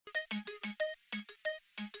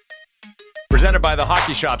Presented by The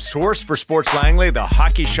Hockey Shop, source for Sports Langley,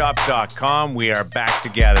 thehockeyshop.com. We are back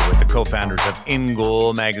together with the co-founders of In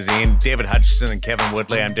Goal magazine, David Hutchison and Kevin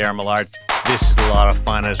Woodley. I'm Darren Millard. This is a lot of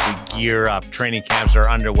fun as we gear up. Training camps are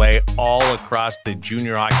underway all across the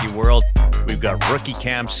junior hockey world. We've got rookie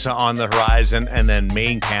camps on the horizon and then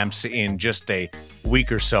main camps in just a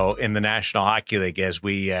week or so in the National Hockey League as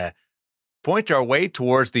we point our way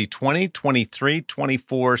towards the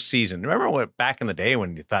 2023-24 season. Remember what back in the day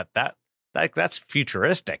when you thought that's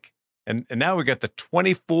futuristic. And now we got the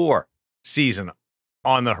 24 season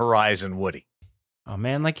on the horizon, Woody. Oh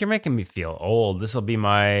man, like you're making me feel old. This will be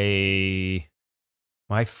my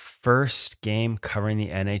first game covering the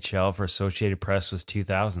NHL for Associated Press was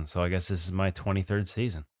 2000. So I guess this is my 23rd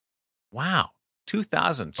season. Wow.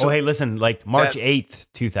 2000. So hey, listen, like March 8th,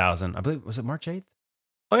 2000. I believe, was it March 8th?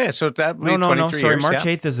 Oh yeah, so that No, sorry, years, March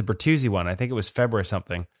 8th is the Bertuzzi one. I think it was February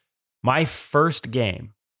something. My first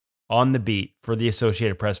game on the beat for the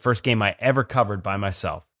Associated Press, first game I ever covered by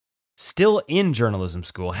myself. Still in journalism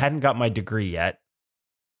school, hadn't got my degree yet.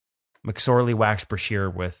 McSorley waxed Brashear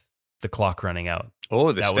with the clock running out.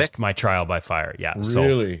 Oh, that was my trial by fire. Yeah,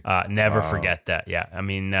 really? So never forget that. Yeah, I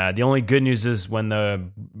mean, the only good news is when the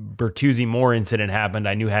Bertuzzi Moore incident happened,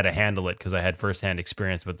 I knew how to handle it because I had firsthand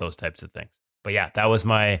experience with those types of things. But yeah, that was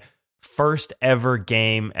my first ever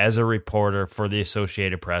game as a reporter for the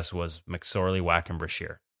Associated Press was McSorley whacking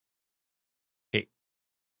Brashear.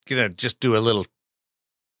 Gonna just do a little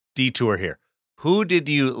detour here. Who did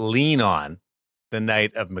you lean on the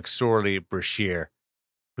night of McSorley Brashear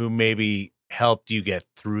who maybe helped you get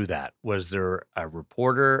through that? Was there a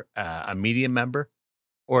reporter, a media member,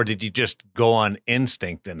 or did you just go on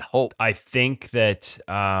instinct and hope? I think that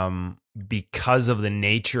because of the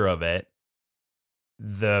nature of it,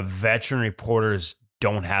 the veteran reporters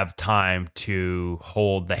don't have time to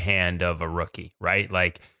hold the hand of a rookie, right?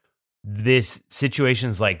 Like, this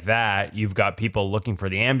situations like that, you've got people looking for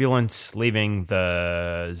the ambulance, leaving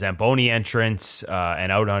the Zamboni entrance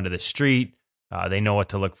and out onto the street. They know what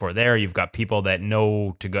to look for there. You've got people that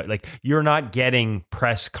know to go. Like, you're not getting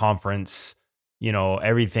press conference,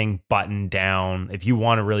 everything buttoned down. If you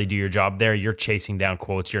want to really do your job there, you're chasing down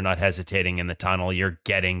quotes. You're not hesitating in the tunnel. You're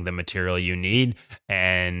getting the material you need.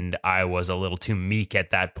 And I was a little too meek at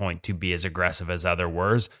that point to be as aggressive as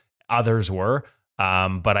others were.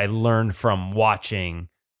 But I learned from watching,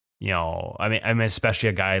 I mean, especially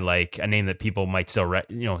a guy like a name that people might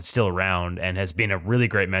still around and has been a really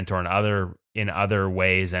great mentor in other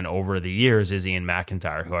ways. And over the years is Ian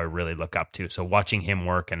McIntyre, who I really look up to. So watching him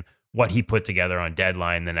work and what he put together on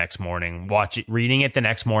deadline the next morning, reading it the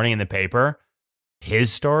next morning in the paper,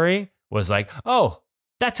 his story was like, oh,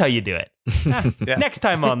 that's how you do it. Yeah. Next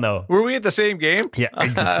time on, though. Were we at the same game? Yeah,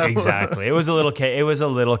 exactly. It was a little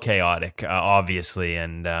chaotic, obviously,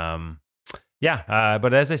 and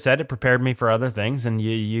but as I said, it prepared me for other things, and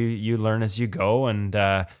you learn as you go. And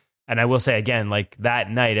I will say again, like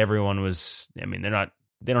that night, everyone was. I mean, they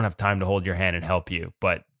don't have time to hold your hand and help you,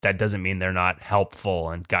 but that doesn't mean they're not helpful.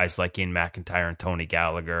 And guys like Ian McIntyre and Tony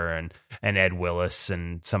Gallagher and Ed Willis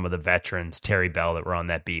and some of the veterans, Terry Bell, that were on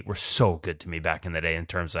that beat were so good to me back in the day in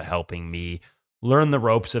terms of helping me learn the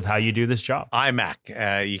ropes of how you do this job.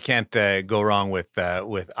 IMAC, you can't go wrong with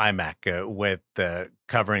IMAC, with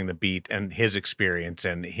covering the beat and his experience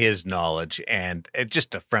and his knowledge, and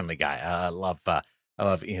just a friendly guy. I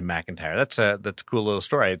love Ian McIntyre. That's a cool little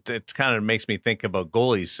story. It kind of makes me think about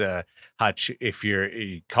goalies, Hutch. If you're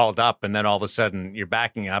called up and then all of a sudden you're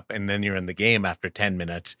backing up and then you're in the game after 10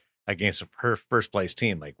 minutes against a first place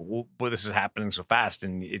team, like, well, this is happening so fast,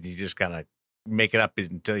 and you just kind of make it up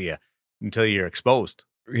until you're exposed.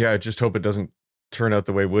 Yeah, I just hope it doesn't turn out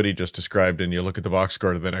the way Woody just described, and you look at the box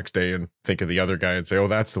score the next day and think of the other guy and say, oh,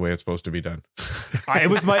 that's the way it's supposed to be done. It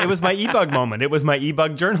was my e-bug moment. It was my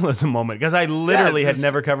e-bug journalism moment, because I literally had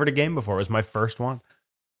never covered a game before. It was my first one.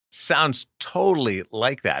 Sounds totally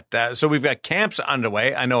like that. So we've got camps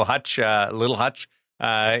underway. I know Little Hutch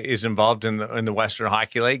is involved in the Western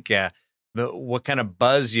Hockey League. What kind of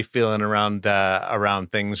buzz you feeling around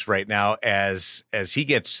things right now as he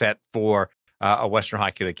gets set for a Western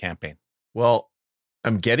Hockey League campaign? Well,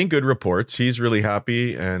 I'm getting good reports. He's really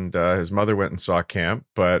happy, and his mother went and saw camp,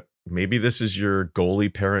 but maybe this is your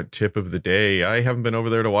goalie parent tip of the day. I haven't been over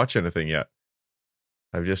there to watch anything yet.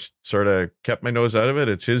 I've just sort of kept my nose out of it.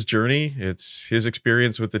 It's his journey. It's his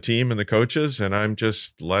experience with the team and the coaches, and I'm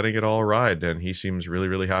just letting it all ride, and he seems really,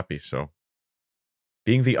 really happy. So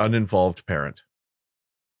being the uninvolved parent.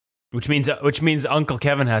 Which means Uncle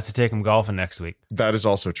Kevin has to take him golfing next week. That is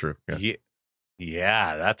also true. Yeah.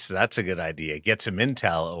 Yeah, that's a good idea. Get some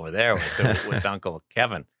intel over there with Uncle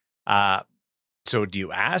Kevin. So do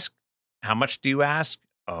you ask How much do you ask?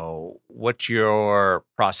 Oh, what's your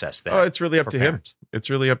process there? Oh, it's really up for to parents? him. It's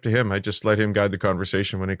really up to him. I just let him guide the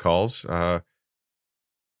conversation when he calls. I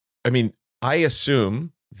mean, I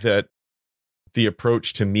assume that the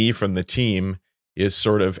approach to me from the team is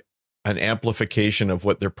sort of an amplification of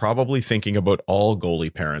what they're probably thinking about all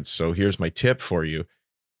goalie parents. So here's my tip for you.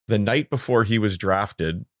 The night before he was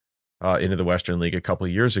drafted into the Western League a couple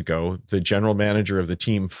of years ago, the general manager of the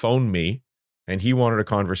team phoned me and he wanted a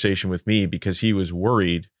conversation with me because he was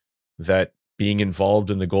worried that being involved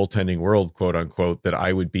in the goaltending world, quote unquote, that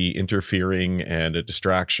I would be interfering and a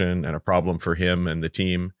distraction and a problem for him and the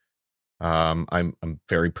team. I'm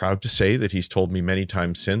very proud to say that he's told me many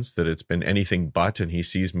times since that it's been anything but, and he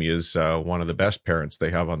sees me as one of the best parents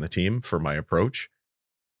they have on the team for my approach.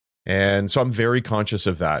 And so I'm very conscious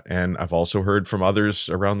of that. And I've also heard from others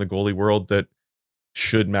around the goalie world that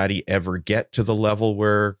should Matty ever get to the level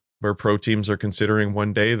where pro teams are considering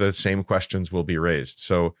one day, the same questions will be raised.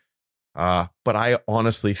 So, but I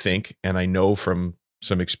honestly think, and I know from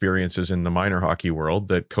some experiences in the minor hockey world,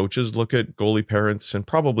 that coaches look at goalie parents and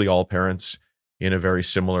probably all parents in a very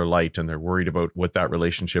similar light, and they're worried about what that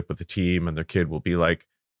relationship with the team and their kid will be like.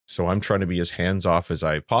 So I'm trying to be as hands off as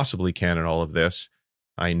I possibly can in all of this.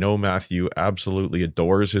 I know Matthew absolutely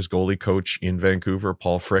adores his goalie coach in Vancouver,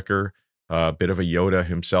 Paul Fricker, a bit of a Yoda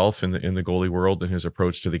himself in the goalie world and his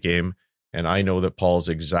approach to the game. And I know that Paul's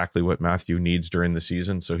exactly what Matthew needs during the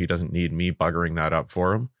season, so he doesn't need me buggering that up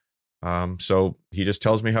for him. So he just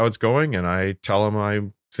tells me how it's going, and I tell him I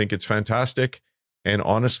think it's fantastic. And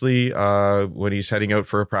honestly, when he's heading out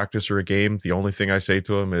for a practice or a game, the only thing I say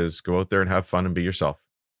to him is go out there and have fun and be yourself.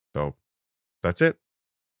 So that's it.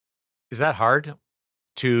 Is that hard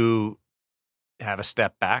to have a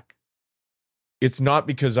step back? It's not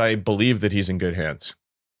because I believe that he's in good hands.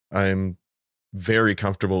 I'm very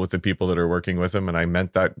comfortable with the people that are working with him. And I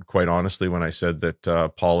meant that quite honestly when I said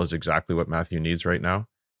that Paul is exactly what Matthew needs right now.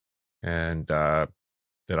 And that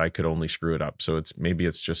I could only screw it up. So it's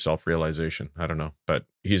just self-realization. I don't know, but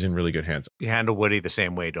he's in really good hands. You handle Woody the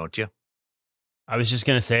same way, don't you? I was just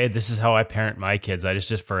going to say, this is how I parent my kids. I just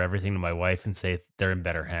defer everything to my wife and say they're in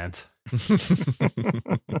better hands.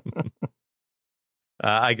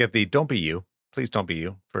 I get the don't be you. Please don't be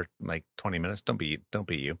you for like 20 minutes. Don't be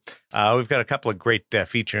you. We've got a couple of great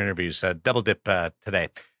feature interviews. Double dip today.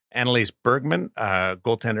 Annelies Bergmann,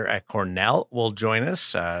 goaltender at Cornell, will join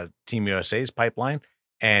us. Team USA's pipeline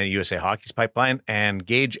and USA Hockey's pipeline. And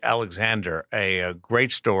Gage Alexander, a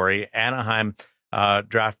great story. Anaheim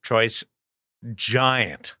draft choice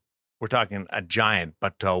giant. We're talking a giant,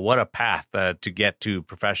 but what a path to get to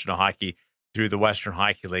professional hockey through the Western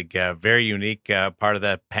Hockey League. Very unique part of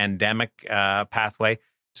the pandemic pathway.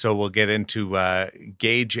 So we'll get into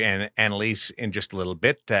Gage and Annelies in just a little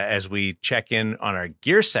bit as we check in on our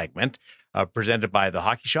gear segment presented by The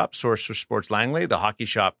Hockey Shop, source for Sports Langley,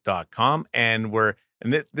 thehockeyshop.com. And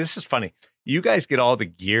this is funny. You guys get all the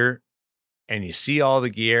gear and you see all the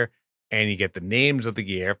gear and you get the names of the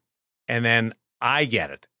gear. And then I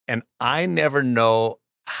get it. And I never know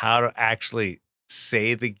how to actually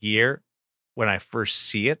say the gear when I first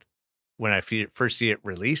see it, first see it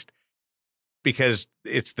released, because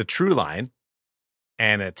it's the True Line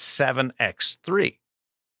and it's 7x3.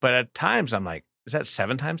 But at times I'm like, is that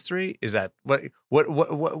 7 times 3? Is that what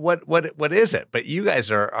is it? But you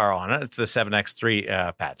guys are on it. It's the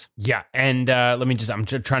 7x3 pads. Yeah. And I'm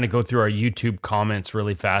just trying to go through our YouTube comments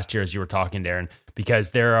really fast here as you were talking, Darren,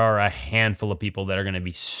 because there are a handful of people that are going to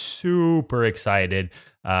be super excited.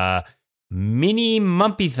 Mini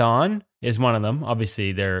Mumpython is one of them.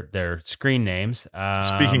 Obviously, they're screen names.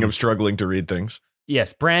 Speaking of struggling to read things.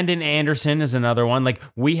 Yes, Brandon Anderson is another one. Like,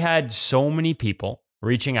 we had so many people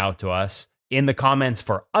reaching out to us in the comments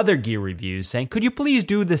for other gear reviews saying, could you please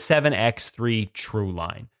do the 7x3 True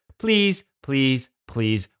Line? Please, please,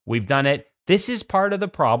 please. We've done it. This is part of the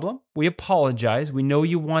problem. We apologize. We know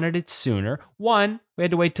you wanted it sooner. 1, we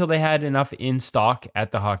had to wait till they had enough in stock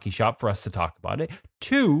at the Hockey Shop for us to talk about it.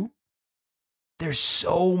 2, there's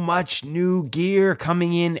so much new gear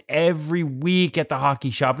coming in every week at the Hockey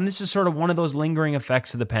Shop. And this is sort of one of those lingering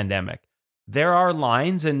effects of the pandemic. There are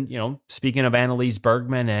lines, and, speaking of Annelies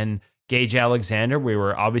Bergmann and Gage Alexander,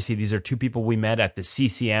 these are two people we met at the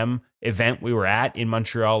CCM event we were at in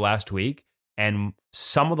Montreal last week. And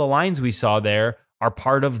some of the lines we saw there are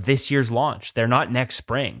part of this year's launch. They're not next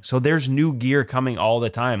spring. So there's new gear coming all the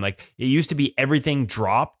time. Like, it used to be everything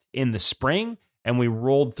dropped in the spring and we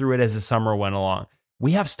rolled through it as the summer went along.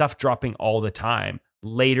 We have stuff dropping all the time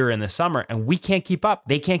later in the summer, and we can't keep up.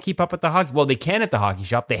 They can't keep up at the hockey. Well, they can at the Hockey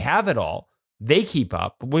Shop. They have it all. They keep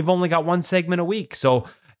up. But we've only got one segment a week. So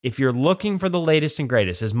if you're looking for the latest and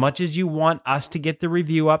greatest, as much as you want us to get the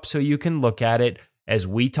review up so you can look at it as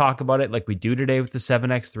we talk about it like we do today with the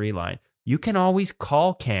 7X3 line, you can always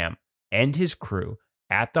call Cam and his crew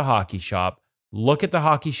at the Hockey Shop. Look at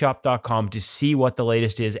thehockeyshop.com to see what the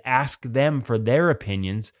latest is. Ask them for their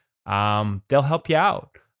opinions. They'll help you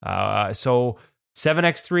out. So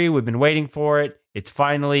 7X3, we've been waiting for it. It's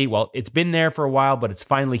finally, it's been there for a while, but it's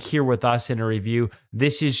finally here with us in a review.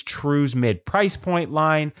 This is True's mid-price point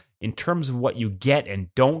line. In terms of what you get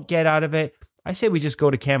and don't get out of it, I say we just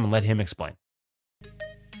go to Cam and let him explain.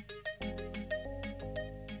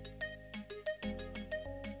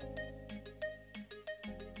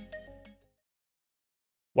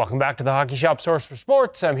 Welcome back to the Hockey Shop Source for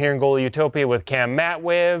Sports. I'm here in Goalie Utopia with Cam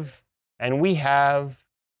Matwiv, and we have...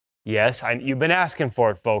 Yes, you've been asking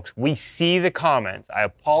for it, folks. We see the comments. I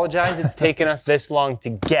apologize it's taken us this long to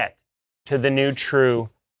get to the new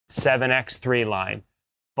True 7X3 line.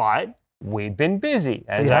 But we've been busy.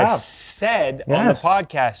 As I've said on the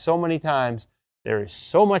podcast so many times, there is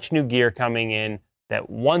so much new gear coming in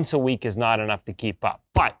that once a week is not enough to keep up.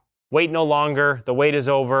 But wait no longer. The wait is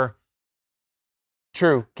over.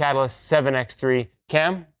 True Catalyst 7X3.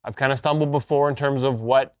 Cam, I've kind of stumbled before in terms of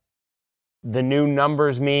what the new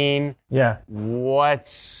numbers mean. Yeah.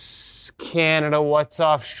 What's Canada? What's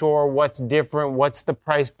offshore? What's different? What's the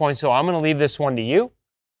price point? So I'm going to leave this one to you.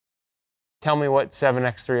 Tell me what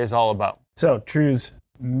 7X3 is all about. So True's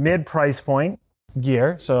mid-price point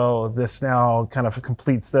gear. So this now kind of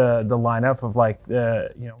completes the lineup of like the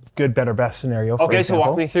good, better, best scenario. For example. So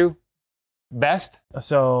walk me through best.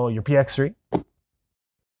 So your PX3,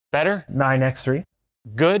 better, 9X3,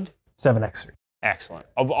 good, 7X3. Excellent.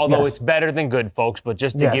 Although it's better than good, folks, but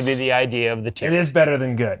just to give you the idea of the tier. It is better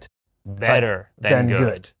than good. Better than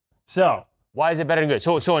good. So why is it better than good?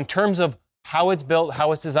 So in terms of how it's built,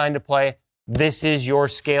 how it's designed to play, this is your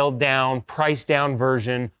scaled down, priced down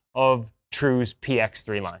version of True's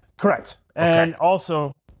PX3 line. Correct. And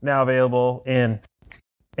also now available in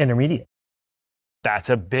intermediate. That's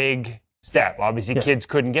a big step. Obviously, kids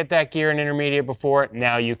couldn't get that gear in intermediate before.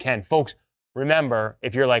 Now you can. Folks, remember,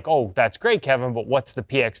 if you're like, oh, that's great, Kevin, but what's the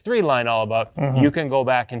PX3 line all about? Mm-hmm. You can go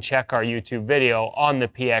back and check our YouTube video on the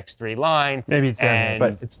PX3 line. Maybe it's down there,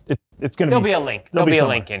 but it's going to be... There'll be a link. There'll be a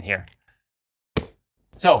link in here.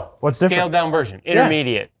 So, what's scaled different? Down version,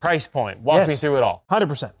 intermediate, price point. Walk me through it all.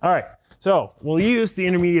 100%. All right. So, we'll use the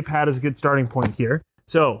intermediate pad as a good starting point here.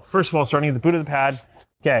 So, first of all, starting at the boot of the pad,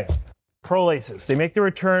 okay, Pro Laces. They make the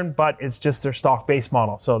return, but it's just their stock base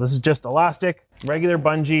model. So, this is just elastic, regular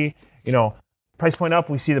bungee. Price point up,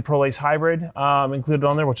 we see the Pro Lace Hybrid included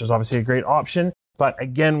on there, which is obviously a great option. But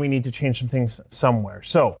again, we need to change some things somewhere.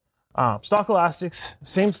 So, stock elastics,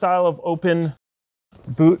 same style of open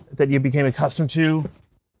boot that you became accustomed to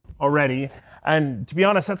already. And to be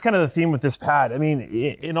honest, that's kind of the theme with this pad. I mean,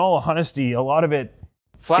 in all honesty, a lot of it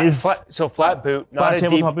flat boot, flat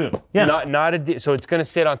tabletop boot. Yeah. So it's going to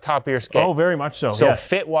sit on top of your skate. Oh, very much so. So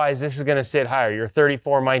fit-wise, this is going to sit higher. Your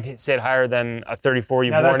 34 might sit higher than a 34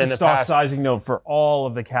 you've worn in the past. That's a stock sizing note for all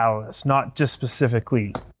of the Catalysts, not just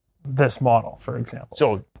specifically this model, for example.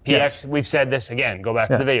 So PX, we've said this again. Go back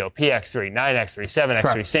to the video. PX3, 9X3, 7X3,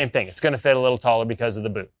 correct. Same thing. It's going to fit a little taller because of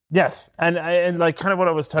the boot. Yes, and like kind of what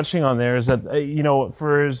I was touching on there is that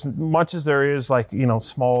for as much as there is like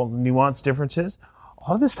small nuance differences, a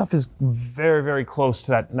lot of this stuff is very, very close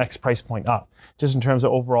to that next price point up, just in terms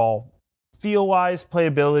of overall feel-wise,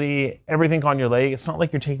 playability, everything on your leg. It's not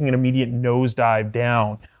like you're taking an immediate nosedive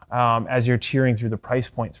down as you're tiering through the price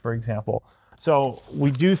points, for example. So we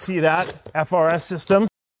do see that FRS system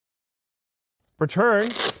return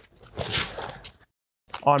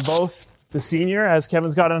on both the senior, as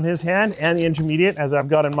Kevin's got on his hand, and the intermediate, as I've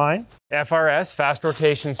got in mine. FRS, fast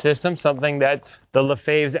rotation system, something that the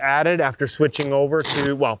Lefebvre's added after switching over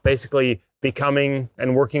to, basically becoming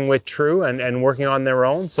and working with True and working on their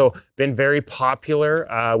own. So been very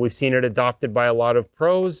popular. We've seen it adopted by a lot of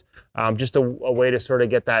pros. Just a way to sort of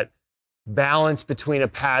get that balance between a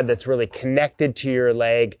pad that's really connected to your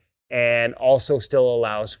leg and also still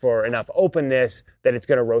allows for enough openness that it's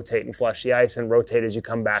going to rotate and flush the ice and rotate as you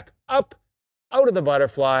come back up out of the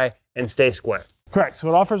butterfly and stay square. Correct. So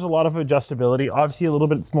it offers a lot of adjustability. Obviously, a little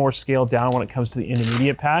bit more scaled down when it comes to the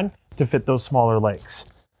intermediate pad to fit those smaller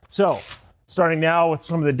legs. So starting now with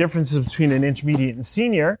some of the differences between an intermediate and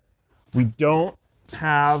senior, we don't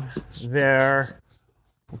have their,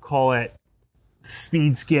 we'll call it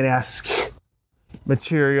speed skin-esque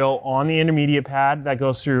material on the intermediate pad that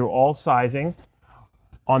goes through all sizing.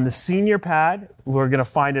 On the senior pad, we're going to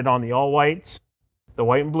find it on the all white, the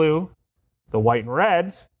white and blue, the white and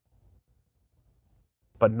red,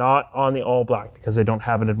 but not on the all black because they don't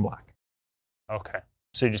have it in black. Okay.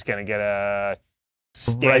 So you're just going to get a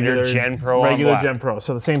standard Gen Pro regular on black. Gen Pro.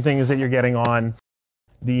 So the same thing as that you're getting on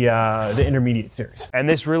the intermediate series. And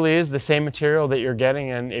this really is the same material that you're getting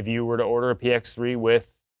in if you were to order a PX3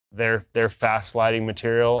 with their fast sliding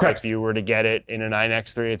material. Correct. If you were to get it in a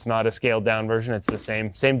 9X3, it's not a scaled down version. It's the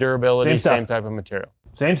same durability, same type of material.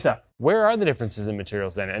 Same stuff. Where are the differences in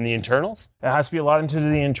materials then? And the internals? It has to be a lot into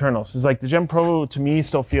the internals. It's like the Gen Pro to me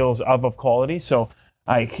still feels of quality. So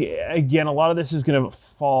again, a lot of this is going to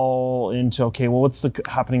fall into, okay, well, what's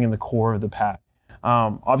happening in the core of the pad?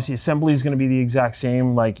 Obviously, assembly is going to be the exact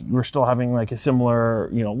same. Like we're still having like a similar,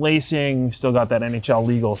 lacing. Still got that NHL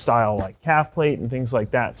legal style like calf plate and things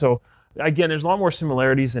like that. So again, there's a lot more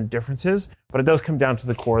similarities than differences, but it does come down to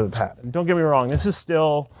the core of the pad. And don't get me wrong, this is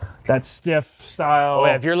still that stiff style. Oh,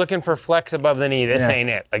 yeah, if you're looking for flex above the knee, this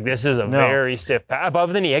ain't it. Like this is a very stiff pad.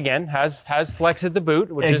 Above the knee, again, has flex at the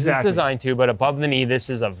boot, which is designed to, but above the knee, this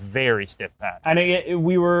is a very stiff pad. And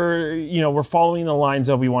we're following the lines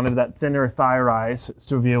of we wanted that thinner thigh rise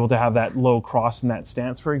to be able to have that low cross in that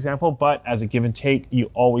stance, for example. But as a give and take,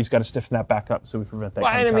 you always got to stiffen that back up so we prevent that.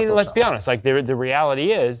 Well, and I mean, let's be honest. Like the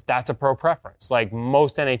reality is that's a pro preference. Like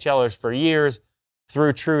most NHLers for years,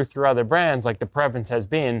 through other brands, like the preference has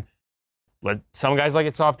been, some guys like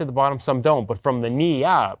it soft at the bottom, some don't. But from the knee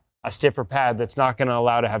up, a stiffer pad that's not going to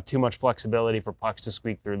allow to have too much flexibility for pucks to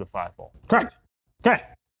squeak through the 5-hole. Correct. Okay.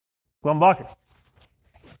 Glove and blocker.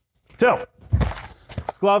 So,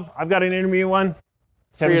 glove, I've got an intermediate one.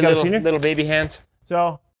 For your little baby hands.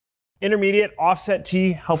 So, intermediate offset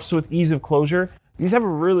tee helps with ease of closure. These have a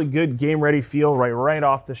really good game-ready feel right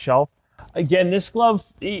off the shelf. Again, this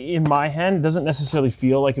glove, in my hand, doesn't necessarily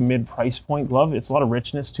feel like a mid-price point glove. It's a lot of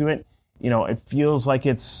richness to it. It feels like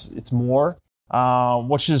it's more,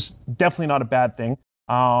 which is definitely not a bad thing.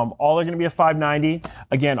 All are going to be a $590.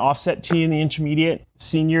 Again, offset tee in the intermediate.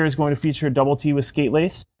 Senior is going to feature a double tee with skate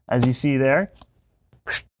lace, as you see there.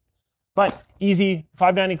 But easy,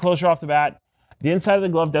 $590 closure off the bat. The inside of the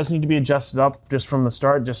glove does need to be adjusted up just from the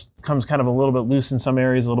start. Just comes kind of a little bit loose in some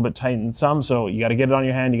areas, a little bit tight in some. So you got to get it on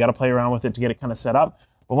your hand. You got to play around with it to get it kind of set up.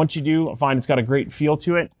 But once you do, I find it's got a great feel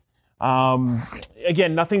to it.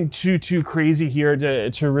 Again, nothing too crazy here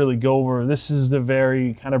to really go over. This is the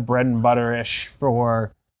very kind of bread and butter-ish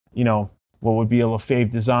for, what would be a LaFave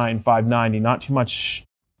design 590. Not too much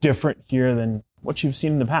different here than what you've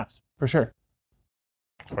seen in the past, for sure.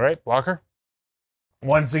 All right, blocker.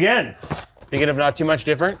 Once again. Speaking of not too much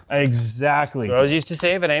different. Exactly. So I was used to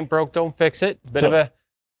say, if it ain't broke, don't fix it.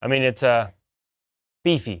 It's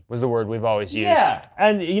beefy was the word we've always used. Yeah,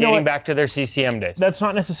 and Dating back to their CCM days. That's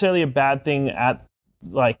not necessarily a bad thing at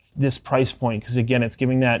like this price point because again, it's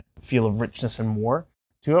giving that feel of richness and more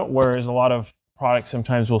to it. Whereas a lot of products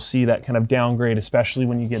sometimes we'll see that kind of downgrade, especially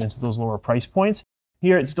when you get into those lower price points.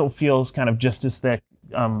 Here, it still feels kind of just as thick,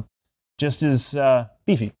 just as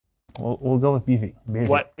beefy. We'll go with beefy.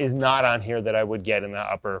 What is not on here that I would get in the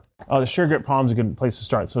upper? Oh, the Sure Grip Palm is a good place to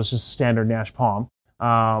start. So it's just a standard Nash palm.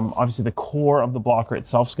 Obviously, the core of the blocker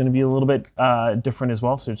itself is going to be a little bit different as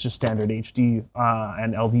well. So it's just standard HD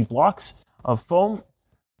and LD blocks of foam.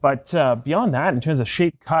 But beyond that, in terms of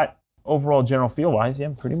shape, cut, overall general feel-wise, yeah,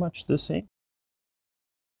 pretty much the same.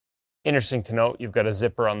 Interesting to note, you've got a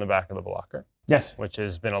zipper on the back of the blocker. Yes. Which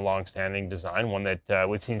has been a long-standing design, one that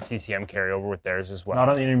we've seen CCM carry over with theirs as well. Not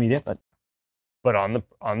on the intermediate, but on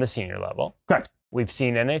the senior level. Correct. We've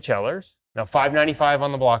seen NHLers. Now, $595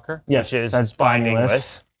 on the blocker, yes, which is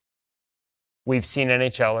bindingless. We've seen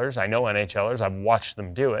NHLers. I know NHLers. I've watched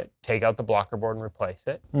them do it. Take out the blocker board and replace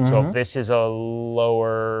it. Mm-hmm. So if this is a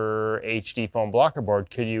lower HD foam blocker board,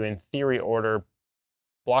 could you, in theory, order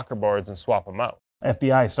blocker boards and swap them out?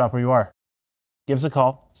 FBI, stop where you are. Give us a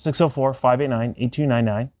call,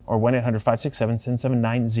 604-589-8299 or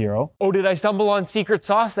 1-800-567-7790. Oh, did I stumble on secret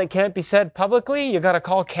sauce that can't be said publicly? You got to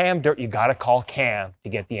call Cam. You got to call Cam to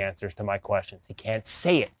get the answers to my questions. He can't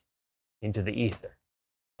say it into the ether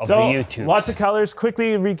of the YouTube. Lots of colors.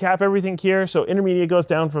 Quickly recap everything here. So intermediate goes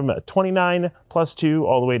down from 29 plus 2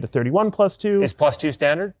 all the way to 31 plus 2. Is plus 2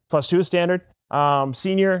 standard? Plus 2 is standard.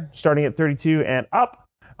 Senior starting at 32 and up.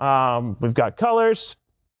 We've got colors.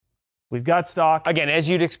 We've got stock. Again, as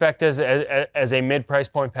you'd expect as a mid-price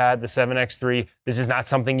point pad, the 7X3, this is not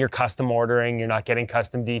something you're custom ordering. You're not getting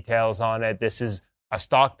custom details on it. This is a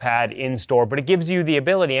stock pad in store, but it gives you the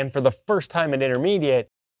ability, and for the first time at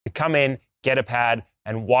intermediate, to come in, get a pad,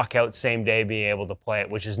 and walk out same day being able to play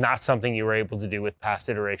it, which is not something you were able to do with past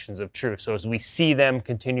iterations of True. So as we see them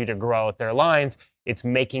continue to grow out their lines, it's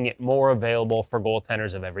making it more available for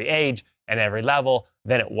goaltenders of every age and every level,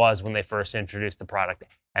 than it was when they first introduced the product.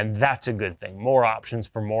 And that's a good thing. More options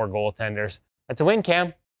for more goaltenders. That's a win,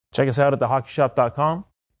 Cam. Check us out at thehockeyshop.com.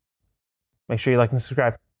 Make sure you like and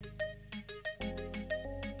subscribe.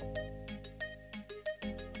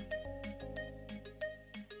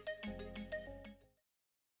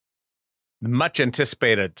 Much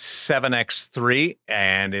anticipated 7X3,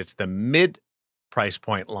 and it's the mid price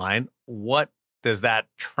point line. What does that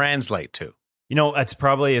translate to? That's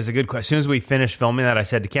probably is a good question. As soon as we finished filming that, I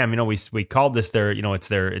said to Cam, we called this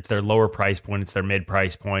it's their lower price point, it's their mid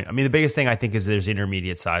price point. I mean, the biggest thing I think is there's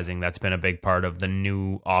intermediate sizing. That's been a big part of the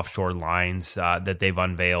new offshore lines that they've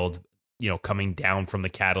unveiled, coming down from the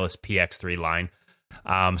Catalyst PX3 line.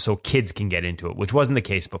 So kids can get into it, which wasn't the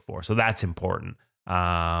case before. So that's important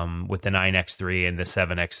with the 9X3 and the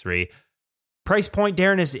 7X3. Price point,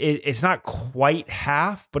 Darren, it's not quite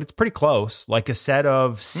half, but it's pretty close. Like a set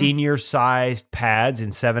of senior-sized pads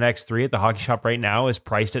in 7X3 at the Hockey Shop right now is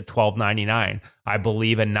priced at $1,299. I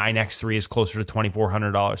believe a 9X3 is closer to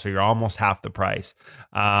 $2,400, so you're almost half the price.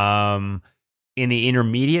 In the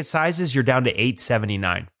intermediate sizes, you're down to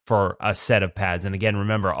 $879 for a set of pads. And again,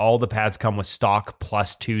 remember, all the pads come with stock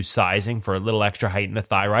 +2 sizing for a little extra height in the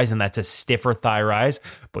thigh rise, and that's a stiffer thigh rise,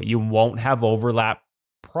 but you won't have overlap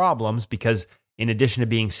problems because in addition to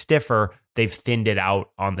being stiffer, they've thinned it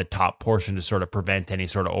out on the top portion to sort of prevent any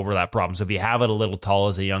sort of overlap problems. So if you have it a little tall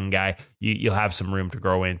as a young guy, you'll have some room to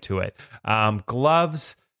grow into it.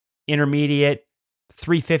 Gloves, intermediate,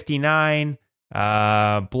 $359,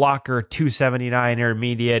 blocker, $279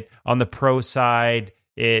 intermediate. On the pro side,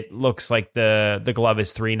 it looks like the glove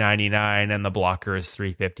is $399 and the blocker is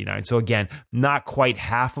 $359. So again, not quite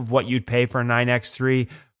half of what you'd pay for a 9X3,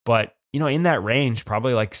 but in that range,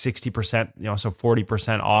 probably like 60%, so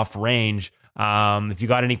 40% off range. If you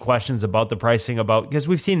got any questions about the pricing, because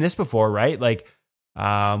we've seen this before, right? Like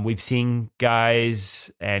we've seen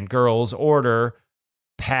guys and girls order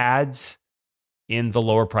pads in the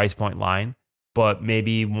lower price point line, but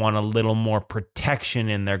maybe want a little more protection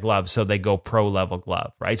in their gloves, so they go pro level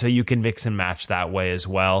glove, right? So you can mix and match that way as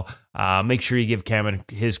well. Make sure you give Cam and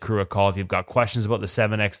his crew a call if you've got questions about the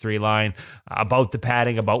 7X3 line, about the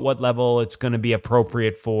padding, about what level it's going to be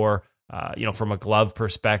appropriate for, from a glove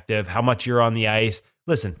perspective, how much you're on the ice.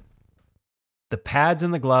 Listen, the pads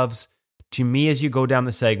and the gloves, to me, as you go down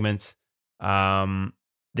the segments, the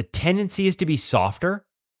tendency is to be softer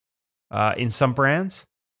in some brands.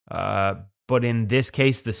 But in this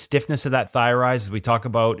case, the stiffness of that thigh rise, as we talk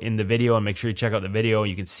about in the video, and make sure you check out the video,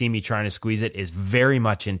 you can see me trying to squeeze it, is very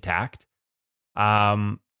much intact.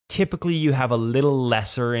 Typically, you have a little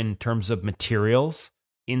lesser in terms of materials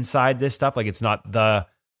inside this stuff. Like it's not the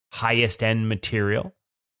highest end material.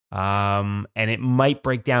 And it might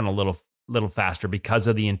break down a little faster because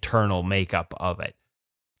of the internal makeup of it.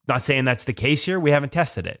 Not saying that's the case here. We haven't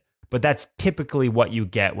tested it. But that's typically what you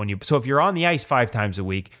get so if you're on the ice 5 times a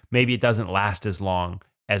week, maybe it doesn't last as long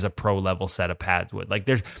as a pro level set of pads would. Like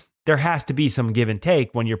there has to be some give and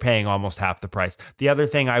take when you're paying almost half the price. The other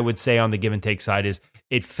thing I would say on the give and take side is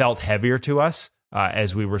it felt heavier to us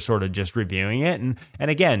as we were sort of just reviewing it. And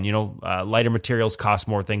again, lighter materials cost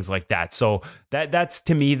more, things like that. So that's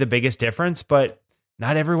to me the biggest difference, but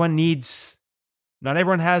not everyone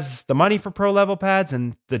has the money for pro level pads.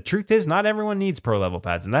 And the truth is not everyone needs pro level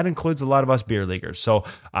pads. And that includes a lot of us beer leaguers. So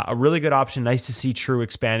a really good option. Nice to see True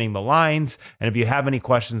expanding the lines. And if you have any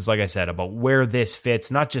questions, like I said, about where this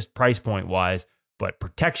fits, not just price point wise, but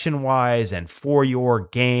protection wise and for your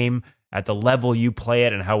game at the level you play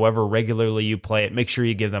it and however regularly you play it, make sure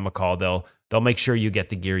you give them a call. They'll make sure you get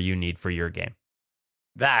the gear you need for your game.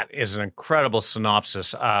 That is an incredible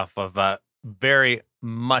synopsis of very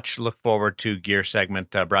much look forward to gear segment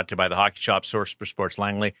brought to you by the Hockey Shop, source for sports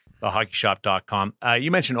Langley, thehockeyshop.com. You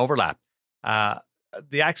mentioned overlap.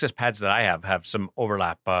 The access pads that I have some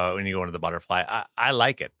overlap when you go into the butterfly. I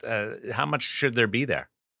like it. How much should there be there?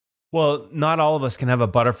 Well, not all of us can have a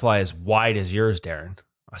butterfly as wide as yours, Darren.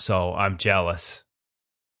 So I'm jealous.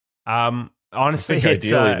 Honestly, I think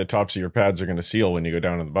ideally the tops of your pads are going to seal when you go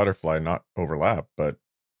down in the butterfly, not overlap, but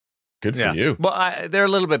good for you. Well, they're a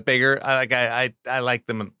little bit bigger. I like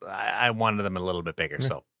them. I wanted them a little bit bigger.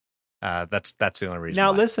 So that's the only reason.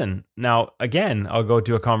 Now, why. listen. Now, again, I'll go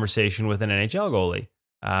to a conversation with an NHL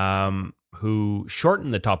goalie who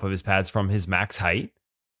shortened the top of his pads from his max height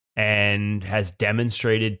and has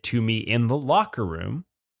demonstrated to me in the locker room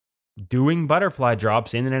doing butterfly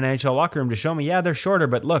drops in an NHL locker room to show me, they're shorter.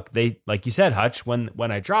 But look, they, like you said, Hutch, when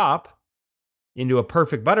I drop into a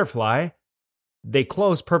perfect butterfly, they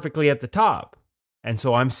close perfectly at the top. And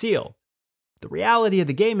so I'm sealed. The reality of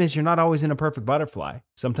the game is you're not always in a perfect butterfly.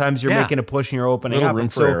 Sometimes you're making a push and you're opening Little up. room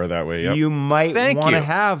And for error that way. Yep. you might want to you.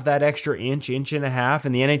 have that extra inch and a half.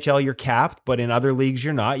 In the NHL, you're capped, but in other leagues,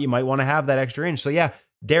 you're not. You might want to have that extra inch. So yeah,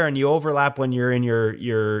 Darren, you overlap when you're in your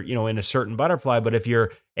in a certain butterfly, but if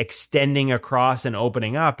you're extending across and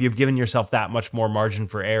opening up, you've given yourself that much more margin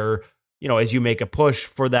for error, as you make a push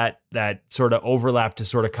for that sort of overlap to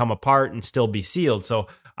sort of come apart and still be sealed. So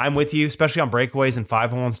I'm with you, especially on breakaways and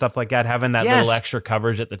 5-hole and stuff like that, having that little extra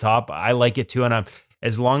coverage at the top. I like it too. And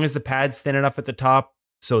as long as the pad's thin enough at the top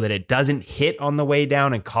so that it doesn't hit on the way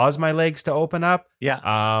down and cause my legs to open up. Yeah.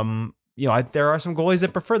 There are some goalies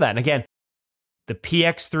that prefer that. And again, the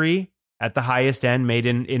PX3 at the highest end, made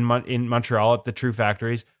in Montreal at the True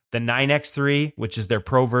Factories, the 9X3, which is their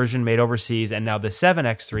pro version made overseas, and now the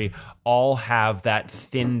 7X3 all have that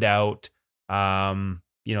thinned out,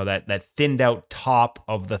 that thinned out top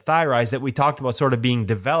of the thigh rise that we talked about sort of being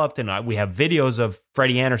developed. And we have videos of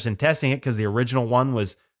Freddie Anderson testing it because the original one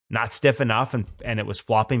was not stiff enough and it was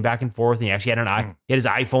flopping back and forth. And he actually had he had his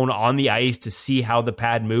iPhone on the ice to see how the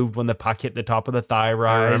pad moved when the puck hit the top of the thigh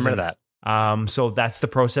rise. I remember that. So that's the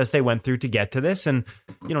process they went through to get to this. And,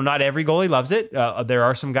 not every goalie loves it. There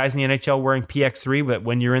are some guys in the NHL wearing PX3, but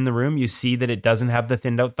when you're in the room, you see that it doesn't have the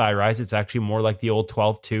thinned out thigh rise. It's actually more like the old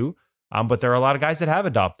 12-2. But there are a lot of guys that have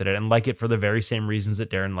adopted it and like it for the very same reasons that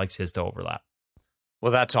Darren likes his to overlap.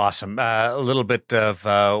 Well, that's awesome. A little bit of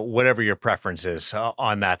whatever your preference is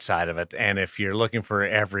on that side of it. And if you're looking for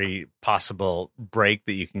every possible break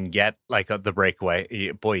that you can get, like the breakaway,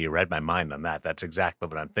 you read my mind on that. That's exactly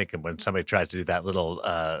what I'm thinking. When somebody tries to do that little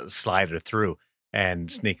slider through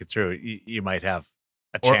and sneak it through, you might have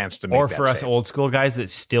a chance to make that. Or for us save. old school guys that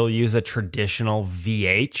still use a traditional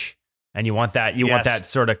VH, and you want that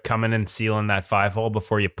sort of coming and sealing that 5-hole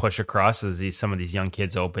before you push across as some of these young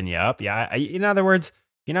kids open you up. Yeah, in other words,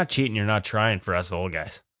 you're not cheating, you're not trying for us old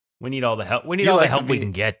guys. We need all the help. We need all the help we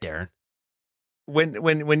can get, Darren.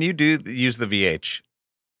 When you do use the VH,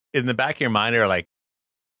 in the back of your mind, you're like,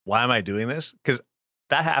 why am I doing this? Because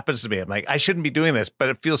that happens to me. I'm like, I shouldn't be doing this, but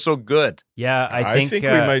it feels so good. Yeah, I think we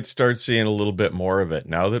might start seeing a little bit more of it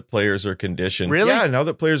now that players are conditioned. Really? Yeah, now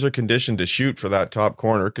that players are conditioned to shoot for that top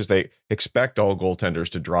corner because they expect all goaltenders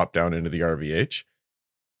to drop down into the RVH.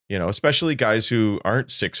 Especially guys who aren't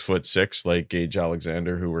 6'6" like Gage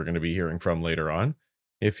Alexander, who we're going to be hearing from later on.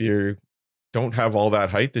 If you don't have all that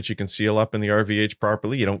height that you can seal up in the RVH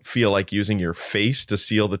properly, you don't feel like using your face to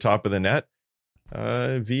seal the top of the net.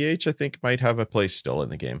 VH, I think, might have a place still in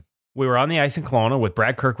the game. We were on the ice in Kelowna with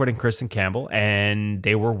Brad Kirkwood and Kristen Campbell, and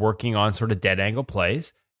they were working on sort of dead angle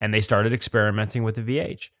plays, and they started experimenting with the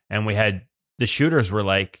VH. And the shooters were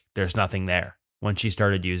like, there's nothing there. When she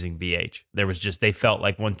started using VH, they felt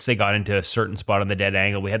like once they got into a certain spot on the dead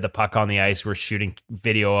angle, we had the puck on the ice, we're shooting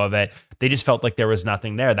video of it. They just felt like there was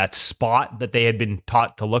nothing there. That spot that they had been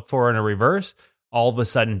taught to look for in a reverse all of a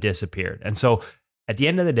sudden disappeared. And so at the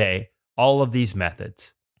end of the day, all of these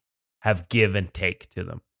methods have give and take to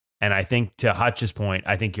them. And I think to Hutch's point,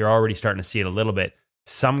 I think you're already starting to see it a little bit.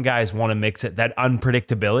 Some guys want to mix it, that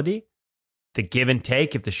unpredictability, the give and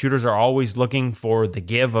take. If the shooters are always looking for the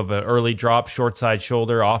give of an early drop, short side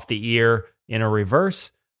shoulder off the ear in a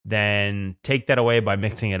reverse, then take that away by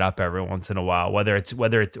mixing it up every once in a while, whether it's,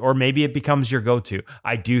 or maybe it becomes your go-to.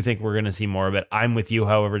 I do think we're going to see more of it. I'm with you,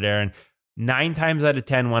 however, Darren. 9 times out of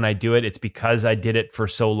 10 when I do it, it's because I did it for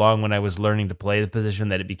so long when I was learning to play the position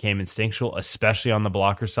that it became instinctual, especially on the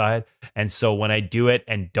blocker side. And so when I do it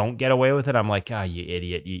and don't get away with it, I'm like, you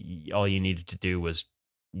idiot. All you needed to do was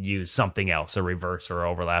use something else, a reverse or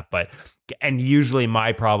overlap. And usually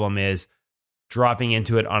my problem is dropping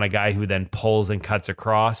into it on a guy who then pulls and cuts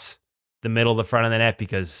across the middle of the front of the net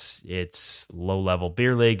because it's low-level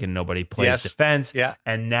beer league and nobody plays defense. Yeah.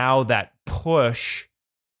 And now that push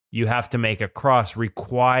you have to make across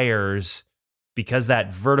requires, because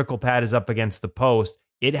that vertical pad is up against the post,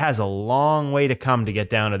 it has a long way to come to get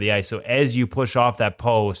down to the ice. So as you push off that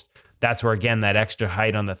post, that's where, again, that extra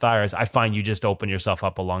height on the thighs, I find you just open yourself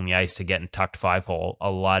up along the ice to get in tucked 5-hole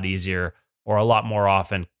a lot easier or a lot more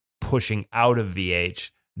often pushing out of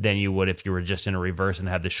VH than you would if you were just in a reverse and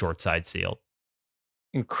had the short side sealed.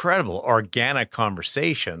 Incredible organic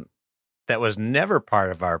conversation that was never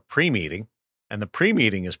part of our pre-meeting. And the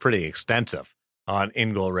pre-meeting is pretty extensive on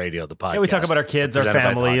In Goal Radio, the podcast. Yeah, we talk about our kids, our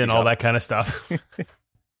family, and all that kind of stuff.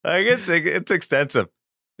 It's extensive.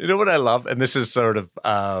 You know what I love? And this is sort of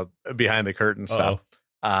behind the curtain stuff.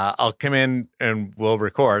 I'll come in and we'll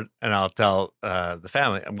record, and I'll tell the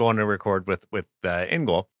family I'm going to record with In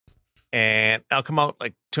Goal, and I'll come out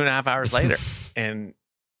like 2.5 hours later, and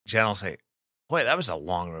Jen will say, "Boy, that was a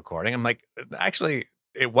long recording." I'm like, "Actually,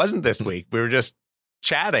 it wasn't this week. We were just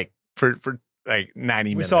chatting for like 90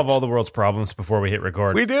 We minutes. solve all the world's problems before we hit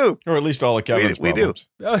record. We do. Or at least all of Kevin's We do. problems.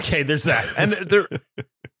 Okay, there's that. And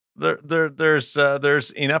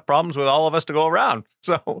there's enough problems with all of us to go around.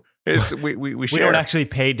 So we We share. don't actually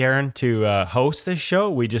pay Darren to host this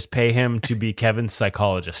show. We just pay him to be Kevin's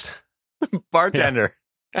psychologist. Bartender.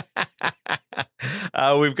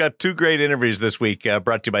 We've got two great interviews this week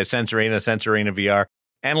brought to you by Sensorina VR.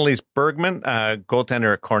 Annelies Bergmann,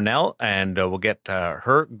 goaltender at Cornell, and we'll get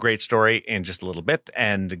her great story in just a little bit.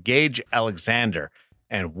 And Gage Alexander,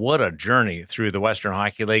 and what a journey through the Western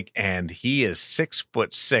Hockey League. And he is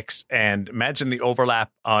 6'6", and imagine the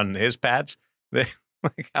overlap on his pads.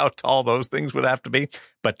 Like how tall those things would have to be,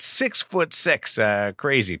 but 6'6",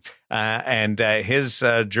 crazy. And his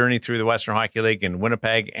journey through the Western Hockey League in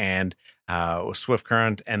Winnipeg and Swift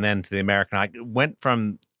Current, and then to the American Hockey, went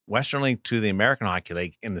from Western League to the American Hockey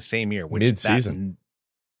League in the same year, which mid-season,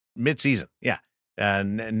 yeah,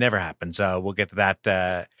 never happens. We'll get to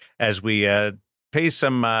that as we pay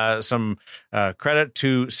some credit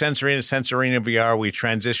to Sensorina VR. We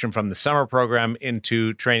transition from the summer program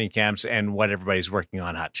into training camps and what everybody's working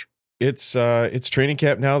on. Hutch. It's training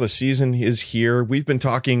camp now. The season is here. We've been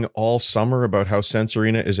talking all summer about how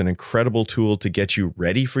Sensorina is an incredible tool to get you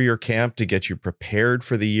ready for your camp, to get you prepared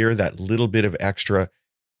for the year, that little bit of extra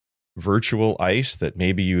virtual ice that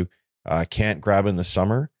maybe you can't grab in the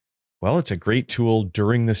summer. Well, it's a great tool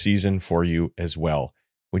during the season for you as well.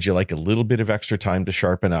 Would you like a little bit of extra time to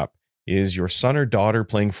sharpen up? Is your son or daughter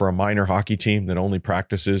playing for a minor hockey team that only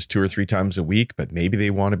practices 2 or 3 times a week, but maybe they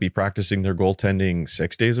want to be practicing their goaltending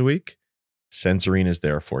 6 days a week? Sensorina is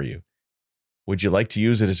there for you. Would you like to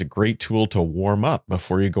use it as a great tool to warm up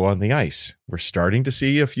before you go on the ice? We're starting to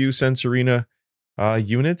see a few Sensorina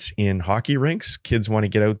units in hockey rinks. Kids want to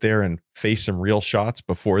get out there and face some real shots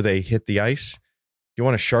before they hit the ice. You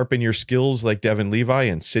want to sharpen your skills like Devin Levi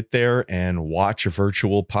and sit there and watch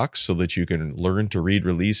virtual pucks so that you can learn to read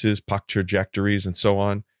releases, puck trajectories, and so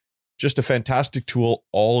on. Just a fantastic tool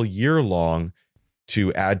all year long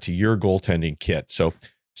to add to your goaltending kit. So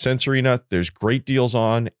Sensorina, there's great deals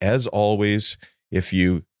on. As always, if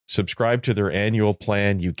you subscribe to their annual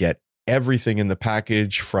plan, you get everything in the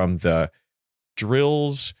package, from the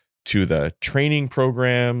drills to the training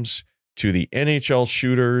programs to the NHL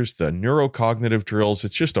shooters, the neurocognitive drills.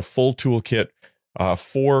 It's just a full toolkit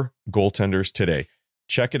for goaltenders today.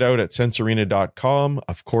 Check it out at sensorina.com.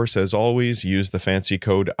 Of course, as always, use the fancy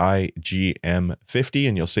code IGM50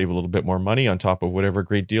 and you'll save a little bit more money on top of whatever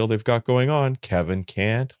great deal they've got going on. Kevin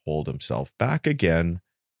can't hold himself back again.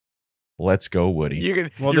 Let's go, Woody.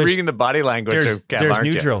 You're reading the body language of Kev, there's aren't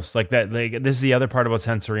new you? drills like that. Like, this is the other part about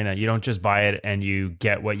Sensorina. You don't just buy it and you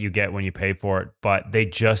get what you get when you pay for it, but they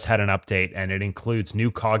just had an update and it includes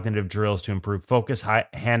new cognitive drills to improve focus,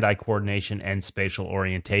 hand-eye coordination, and spatial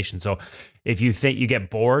orientation. So if you think you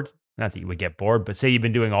get bored, not that you would get bored, but say you've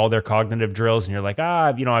been doing all their cognitive drills and you're like,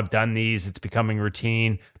 I've done these, it's becoming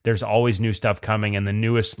routine. There's always new stuff coming. And the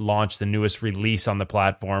newest launch, the newest release on the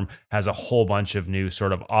platform has a whole bunch of new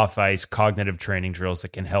sort of off-ice cognitive training drills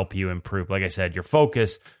that can help you improve, like I said, your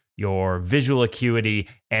focus, your visual acuity,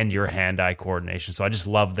 and your hand-eye coordination. So I just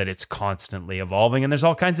love that it's constantly evolving. And there's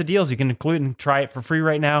all kinds of deals you can include and try it for free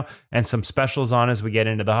right now, and some specials on as we get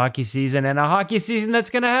into the hockey season, and a hockey season that's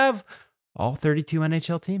going to have all 32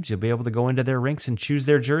 NHL teams. You'll be able to go into their rinks and choose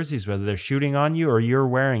their jerseys, whether they're shooting on you or you're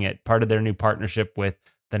wearing it, part of their new partnership with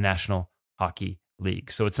the National Hockey League.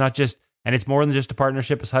 So it's not just, and it's more than just a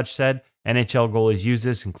partnership, as Hutch said. NHL goalies use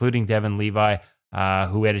this, including Devin Levi,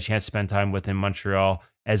 who we had a chance to spend time with in Montreal,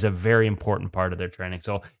 as a very important part of their training.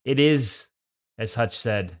 So it is, as Hutch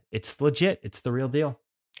said, it's legit. It's the real deal.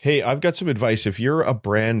 Hey, I've got some advice. If you're a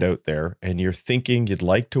brand out there and you're thinking you'd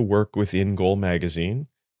like to work with In Goal Magazine,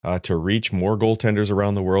 to reach more goaltenders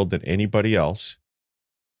around the world than anybody else,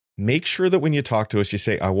 make sure that when you talk to us, you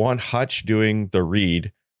say, I want Hutch doing the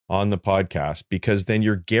read on the podcast, because then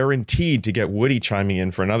you're guaranteed to get Woody chiming in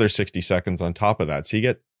for another 60 seconds on top of that. So you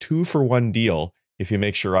get 2-for-1 deal if you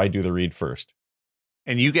make sure I do the read first.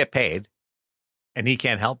 And you get paid, and he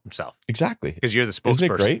can't help himself. Exactly. Because you're the spokesperson.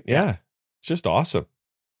 Isn't it great? Yeah. It's just awesome.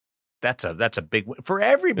 That's a big win for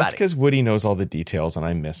everybody. It's because Woody knows all the details and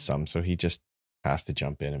I miss some, so he just has to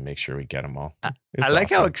jump in and make sure we get them all. I like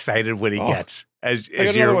how excited Woody gets as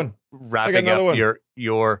you're wrapping up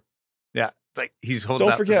your like he's holding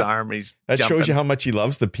up his arm. He's that jumping. shows you how much he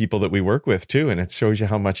loves the people that we work with too, and it shows you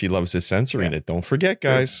how much he loves his Sensorina. Yeah. Don't forget,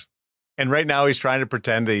 guys. And right now he's trying to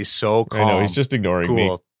pretend that he's so calm. I know he's just ignoring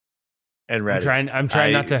me. and ready. I'm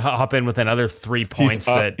trying not to hop in with another 3 points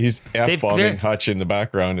He's F-bombing they're- Hutch in the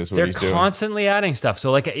background is what they're he's doing. constantly adding stuff.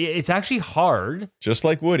 So like it's actually hard. Just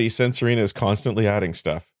like Woody, Sensorina is constantly adding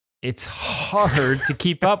stuff. It's hard to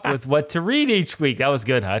keep up with what to read each week. That was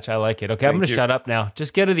good, Hutch. I like it. Okay, I'm going to shut up now.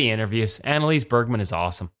 Just get to the interviews. Annelies Bergmann is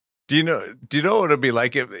awesome. Do you know what it'd be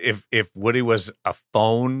like if Woody was a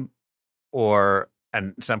phone or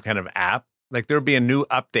some kind of app? Like there'd be a new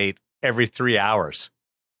update every 3 hours.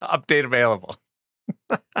 Update available.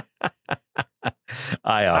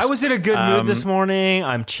 I was in a good mood this morning.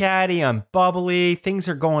 I'm chatty. I'm bubbly. Things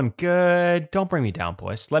are going good. Don't bring me down,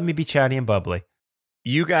 boys. Let me be chatty and bubbly.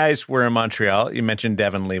 You guys were in Montreal. You mentioned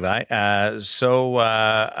Devin Levi. So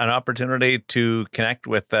an opportunity to connect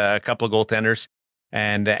with a couple of goaltenders.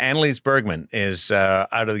 And Annelies Bergmann is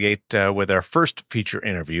out of the gate with our first feature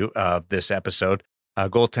interview of this episode, a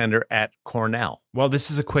goaltender at Cornell. Well, this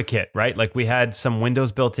is a quick hit, right? Like we had some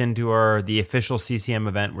windows built into the official CCM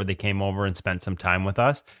event where they came over and spent some time with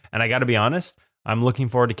us. And I got to be honest, I'm looking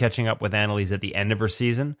forward to catching up with Annelies at the end of her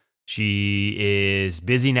season. She is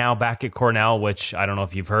busy now back at Cornell, which I don't know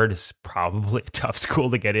if you've heard is probably a tough school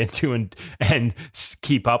to get into and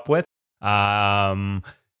keep up with.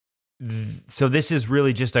 So this is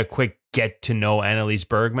really just a quick get to know Annelies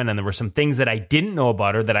Bergmann, and there were some things that I didn't know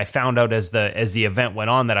about her that I found out as the event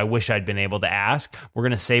went on that I wish I'd been able to ask. We're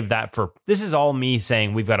going to save that for, this is all me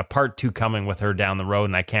saying we've got a part 2 coming with her down the road,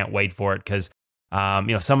 and I can't wait for it because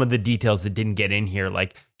some of the details that didn't get in here,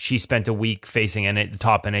 like she spent a week facing the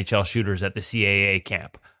top NHL shooters at the CAA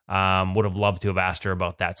camp. Would have loved to have asked her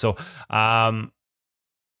about that. So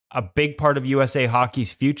a big part of USA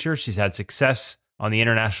Hockey's future. She's had success on the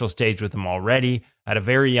international stage with them already. At a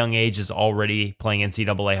very young age is already playing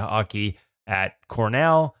NCAA hockey at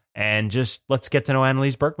Cornell. And just let's get to know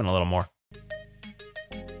Annelies Bergmann a little more.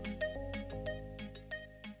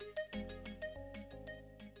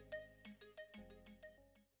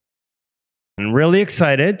 I'm really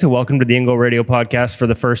excited to welcome to the In Goal Radio podcast for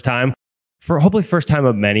the first time, for hopefully first time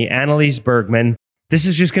of many, Annelies Bergmann. This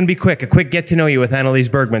is just going to be quick, a quick get to know you with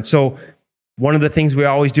Annelies Bergmann. So one of the things we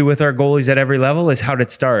always do with our goalies at every level is how did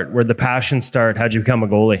it start? Where'd the passion start? How'd you become a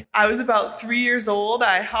goalie? I was about 3 years old.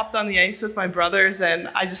 I hopped on the ice with my brothers and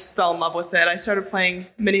I just fell in love with it. I started playing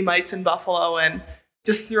mini mites in Buffalo and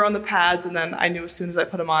just threw on the pads, and then I knew as soon as I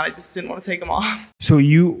put them on, I just didn't want to take them off. So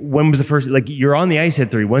when was the first, you're on the ice at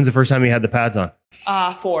 3. When's the first time you had the pads on?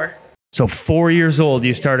 4. So 4 years old,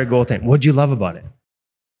 you started goaltending. What'd you love about it?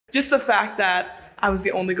 Just the fact that I was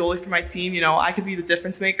the only goalie for my team. I could be the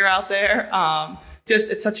difference maker out there.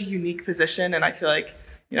 It's such a unique position, and I feel like,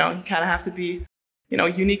 you kind of have to be,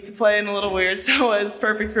 unique to play and a little weird. So it was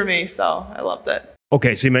perfect for me. So I loved it.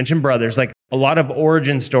 Okay, so you mentioned brothers. Like a lot of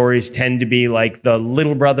origin stories tend to be like the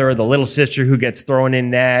little brother or the little sister who gets thrown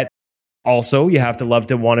in net. Also, you have to love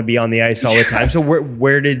to want to be on the ice all the time. So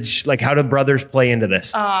how do brothers play into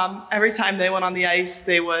this? Every time they went on the ice,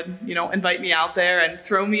 they would, invite me out there and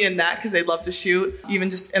throw me in net because they'd love to shoot. Even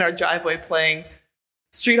just in our driveway playing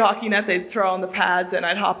street hockey net, they'd throw on the pads and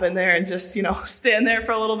I'd hop in there and just, stand there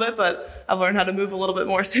for a little bit. But I've learned how to move a little bit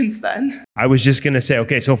more since then. I was just going to say,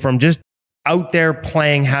 okay, so from just out there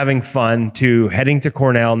playing, having fun to heading to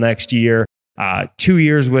Cornell next year, 2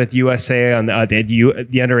 years with USA on the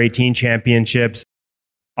under 18 championships.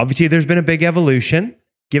 Obviously, there's been a big evolution.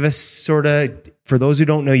 Give us sort of, for those who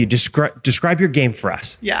don't know you, describe your game for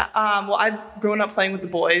us. Yeah. Well, I've grown up playing with the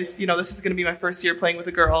boys. This is going to be my first year playing with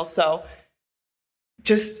the girls. So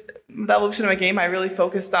just the evolution of my game, I really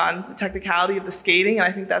focused on the technicality of the skating. And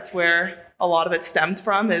I think that's where a lot of it stemmed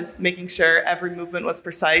from, is making sure every movement was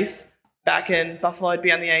precise. Back in Buffalo, I'd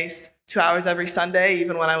be on the ice 2 hours every Sunday,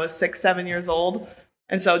 even when I was 6-7 years old.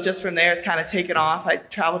 And so just from there, it's kind of taken off. I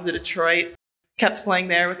traveled to Detroit, kept playing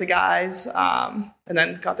there with the guys, and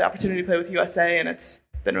then got the opportunity to play with USA, and it's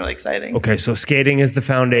been really exciting. Okay, so skating is the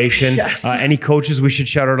foundation. Yes. Any coaches we should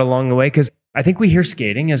shout out along the way? Because I think we hear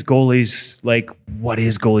skating as goalies, like, what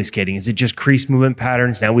is goalie skating? Is it just crease movement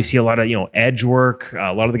patterns? Now we see a lot of, edge work.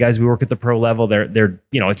 A lot of the guys we work at the pro level, they're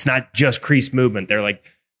it's not just crease movement. They're like,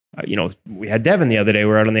 we had Devin the other day.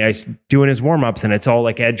 We're out on the ice doing his warm-ups, and it's all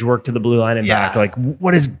like edge work to the blue line and back. Like,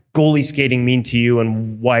 what does goalie skating mean to you,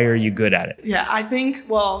 and why are you good at it? Yeah, I think,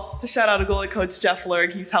 to shout out a goalie coach, Jeff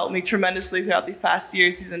Lurg, he's helped me tremendously throughout these past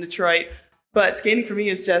years. He's in Detroit. But skating for me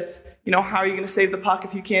is just, how are you going to save the puck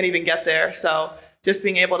if you can't even get there? So just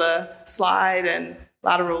being able to slide and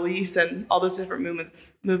lateral release and all those different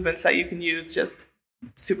movements that you can use, just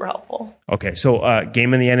super helpful. Okay, so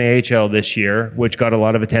game in the NHL this year, which got a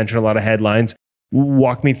lot of attention, a lot of headlines.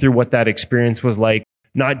 Walk me through what that experience was like,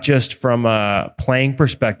 not just from a playing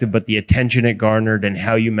perspective, but the attention it garnered and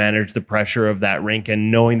how you managed the pressure of that rink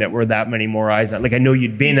and knowing that we're that many more eyes on. Like, I know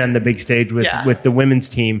you'd been on the big stage with the women's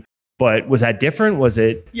team, but was that different? Was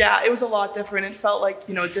it? Yeah, it was a lot different. It felt like,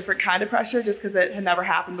 a different kind of pressure just because it had never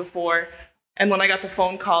happened before. And when I got the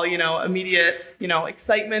phone call, immediate,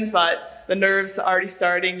 excitement, but the nerves already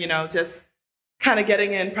starting, just kind of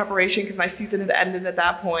getting in preparation because my season had ended at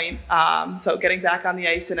that point. So getting back on the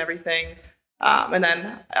ice and everything. And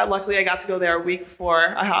then luckily I got to go there a week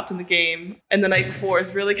before I hopped in the game. And the night before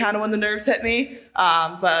is really kind of when the nerves hit me.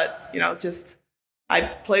 But, I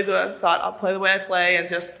thought I'll play the way I play and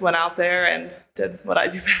just went out there and did what I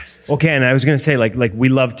do best. Okay, and I was going to say, like we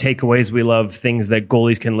love takeaways. We love things that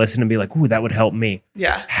goalies can listen and be like, ooh, that would help me.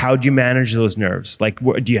 Yeah. How'd you manage those nerves? Like,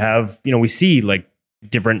 do you have, we see like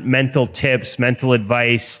different mental tips, mental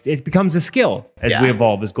advice. It becomes a skill as we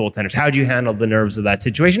evolve as goaltenders. How'd you handle the nerves of that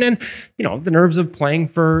situation? And, the nerves of playing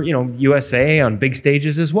for, USA on big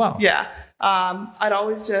stages as well. Yeah. I'd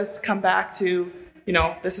always just come back to,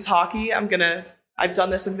 this is hockey. I've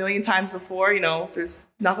done this a million times before. There's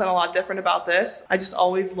nothing a lot different about this. I just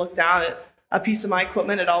always look down at a piece of my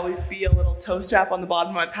equipment. It'd always be a little toe strap on the bottom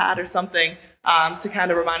of my pad or something to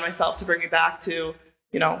kind of remind myself to bring me back to,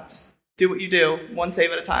 just do what you do, one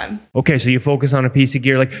save at a time. Okay, so you focus on a piece of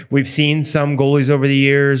gear. Like we've seen some goalies over the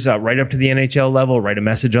years, right up to the NHL level, write a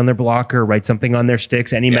message on their blocker, write something on their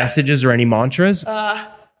sticks. Any messages or any mantras?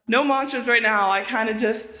 No mantras right now. I kind of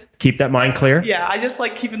just... Keep that mind clear? Yeah, I just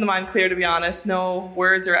like keeping the mind clear, to be honest. No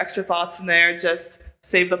words or extra thoughts in there. Just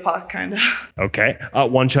save the puck, kind of. Okay.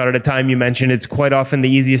 One shot at a time, you mentioned. It's quite often the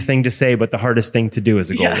easiest thing to say, but the hardest thing to do as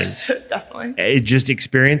a goalie. Yes, definitely. It just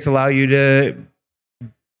experience allow you to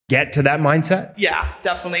get to that mindset? Yeah,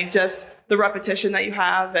 definitely. Just the repetition that you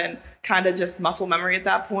have and kind of just muscle memory at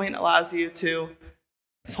that point allows you to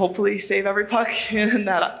hopefully save every puck in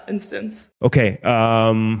that instance. Okay.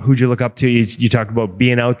 Who'd you look up to? You talked about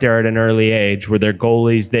being out there at an early age. Were there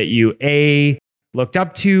goalies that you, looked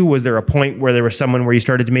up to? Was there a point where there was someone where you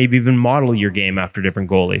started to maybe even model your game after different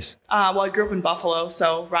goalies? Well, I grew up in Buffalo,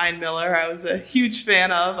 so Ryan Miller, I was a huge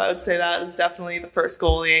fan of. I would say that is definitely the first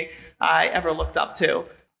goalie I ever looked up to.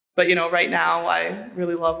 But, right now I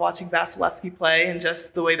really love watching Vasilevsky play and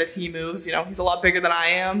just the way that he moves. He's a lot bigger than I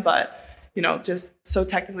am, but just so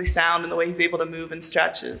technically sound, and the way he's able to move and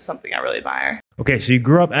stretch is something I really admire. Okay, so you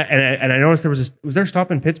grew up, and I noticed was there a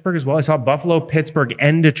stop in Pittsburgh as well? I saw Buffalo, Pittsburgh,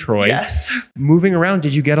 and Detroit. Yes. Moving around,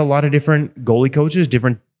 did you get a lot of different goalie coaches,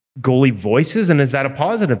 different goalie voices, and is that a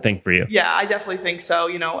positive thing for you? Yeah, I definitely think so.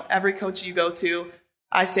 Every coach you go to,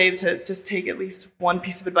 I say to just take at least one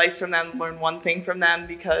piece of advice from them, learn one thing from them,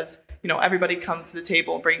 because, everybody comes to the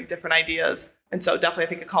table bringing different ideas. And so definitely I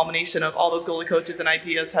think a culmination of all those goalie coaches and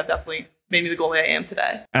ideas have definitely made me the goalie I am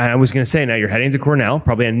today. I was going to say, now you're heading to Cornell,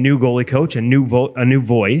 probably a new goalie coach, a new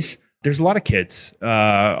voice. There's a lot of kids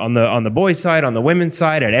on the boys' side, on the women's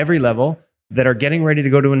side, at every level that are getting ready to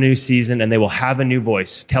go to a new season, and they will have a new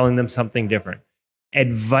voice telling them something different.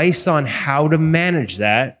 Advice on how to manage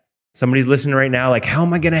that. Somebody's listening right now, like, how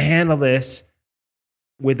am I going to handle this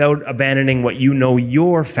without abandoning what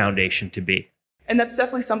your foundation to be? And that's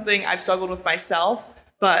definitely something I've struggled with myself.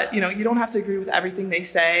 But, you don't have to agree with everything they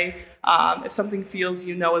say. If something feels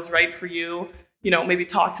is right for you, maybe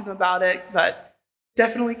talk to them about it. But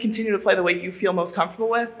definitely continue to play the way you feel most comfortable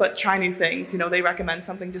with, but try new things. They recommend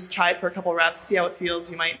something, just try it for a couple reps, see how it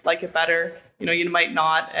feels. You might like it better, you might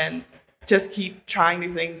not. And just keep trying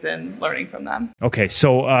new things and learning from them. Okay,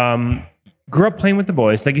 so grew up playing with the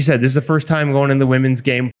boys. Like you said, this is the first time going in the women's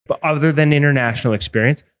game, but other than international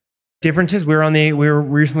experience. Differences. We were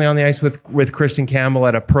recently on the ice with Kristen Campbell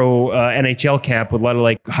at a pro NHL camp with a lot of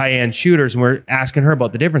like high end shooters, and we're asking her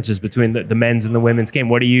about the differences between the men's and the women's game.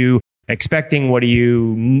 What are you expecting? What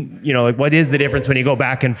do what is the difference when you go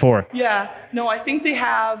back and forth? Yeah, no, I think they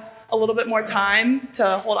have a little bit more time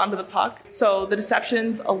to hold onto the puck, so the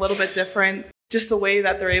deception's a little bit different. Just the way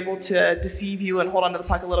that they're able to deceive you and hold onto the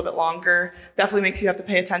puck a little bit longer definitely makes you have to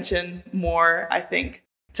pay attention more, I think,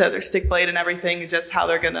 to their stick blade and everything, and just how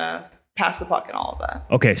they're going to pass the puck and all of that.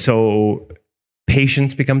 Okay, so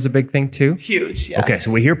patience becomes a big thing too? Huge, yes. Okay,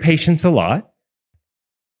 so we hear patience a lot.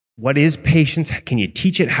 What is patience? Can you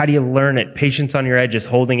teach it? How do you learn it? Patience on your edges,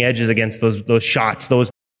 holding edges against those shots,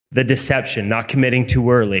 the deception, not committing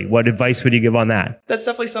too early. What advice would you give on that? That's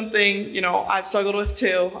definitely something, I've struggled with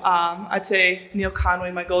too. I'd say Neil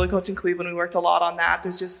Conway, my goalie coach in Cleveland, we worked a lot on that.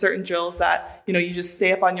 There's just certain drills that, you just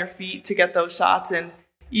stay up on your feet to get those shots, and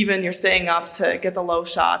even you're staying up to get the low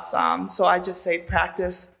shots. So I just say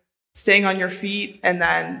practice staying on your feet and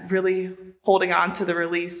then really holding on to the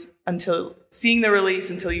release until seeing the release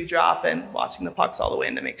until you drop and watching the pucks all the way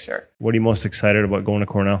in to make sure. What are you most excited about going to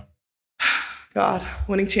Cornell? God,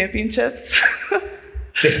 winning championships.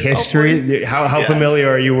 The history? How familiar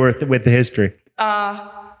are you with the history?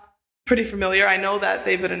 Pretty familiar. I know that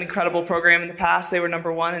they've been an incredible program in the past. They were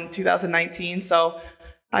number 1 in 2019. So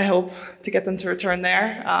I hope to get them to return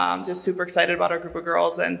there. Just super excited about our group of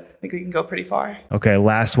girls and I think we can go pretty far. Okay,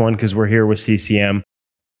 last one because we're here with CCM.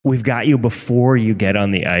 We've got you before you get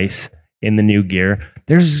on the ice in the new gear.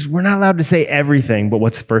 We're not allowed to say everything, but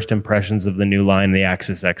what's the first impressions of the new line, the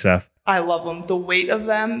Axis XF? I love them. The weight of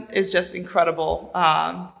them is just incredible.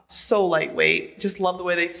 So lightweight. Just love the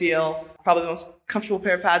way they feel. Probably the most comfortable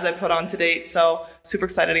pair of pads I put on to date. So super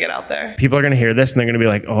excited to get out there. People are going to hear this and they're going to be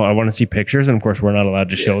like, oh, I want to see pictures. And of course, we're not allowed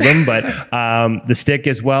to show them. But the stick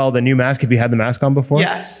as well, the new mask. Have you had the mask on before?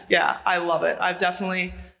 Yes. Yeah. I love it. I've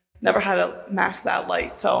definitely never had a mask that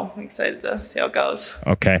light. So I'm excited to see how it goes.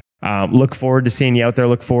 Okay. Look forward to seeing you out there.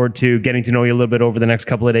 Look forward to getting to know you a little bit over the next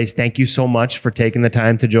couple of days. Thank you so much for taking the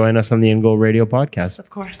time to join us on the In Goal Radio podcast. Yes,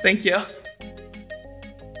 of course. Thank you.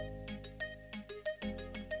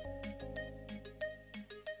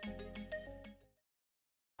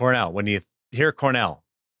 Cornell, when you hear Cornell,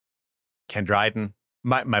 Ken Dryden,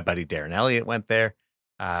 my buddy Darren Elliott went there.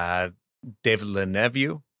 David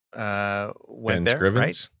Leneveu went there, Scrivens.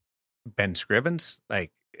 right? Ben Scrivens.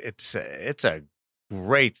 Like it's a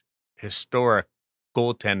great historic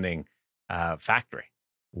goaltending factory.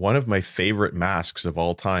 One of my favorite masks of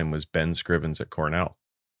all time was Ben Scrivens at Cornell.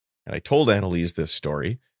 And I told Annelies this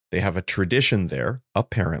story. They have a tradition there,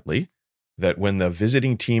 apparently, that when the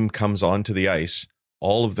visiting team comes onto the ice,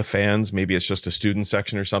 all of the fans, maybe it's just a student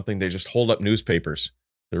section or something, they just hold up newspapers.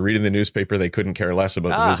 They're reading the newspaper. They couldn't care less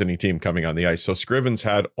about the visiting team coming on the ice. So Scrivens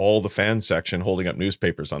had all the fan section holding up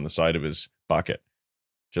newspapers on the side of his bucket.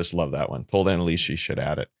 Just love that one. Told Annelies she should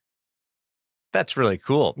add it. That's really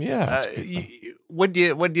cool. Yeah. What do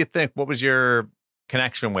you think? What was your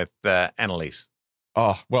connection with Annelies?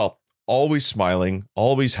 Oh, well, always smiling,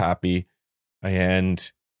 always happy,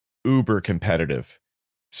 and uber competitive.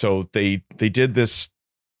 So they did this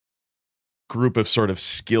group of sort of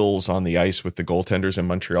skills on the ice with the goaltenders in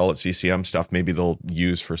Montreal at CCM, stuff maybe they'll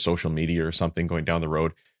use for social media or something going down the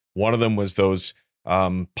road. One of them was those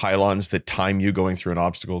pylons that time you going through an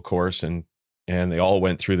obstacle course, and they all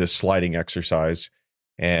went through this sliding exercise,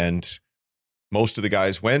 and most of the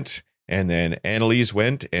guys went, and then Annelies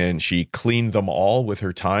went and she cleaned them all with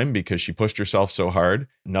her time because she pushed herself so hard.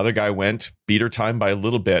 Another guy went, beat her time by a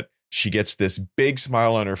little bit. She gets this big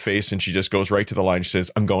smile on her face and she just goes right to the line. She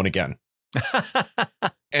says, I'm going again.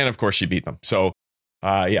 And of course she beat them. So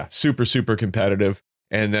yeah, super, super competitive.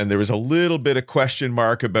 And then there was a little bit of question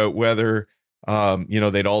mark about whether,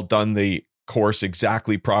 they'd all done the course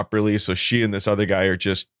exactly properly. So she and this other guy are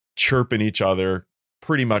just chirping each other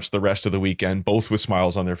pretty much the rest of the weekend, both with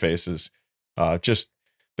smiles on their faces. Just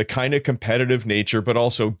the kind of competitive nature, but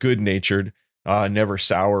also good natured, never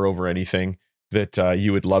sour over anything that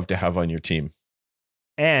you would love to have on your team.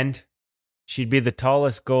 And she'd be the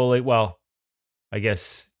tallest goalie. Well, I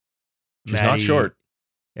guess she's not short.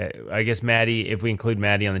 I guess Maddie, if we include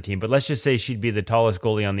Maddie on the team, but let's just say she'd be the tallest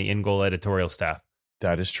goalie on the In Goal editorial staff.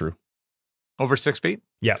 That is true. Over 6 feet?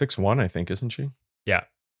 Yeah. 6'1", I think, isn't she? Yeah.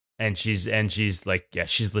 And she's like, yeah,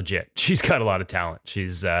 she's legit. She's got a lot of talent.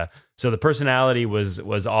 She's so the personality was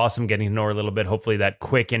awesome getting to know her a little bit. Hopefully that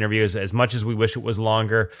quick interview, as much as we wish it was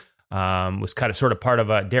longer, was kind of sort of part of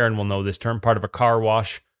Darren will know this term, part of a car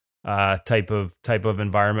wash type of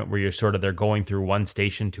environment where you're sort of, they're going through one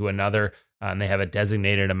station to another, and they have a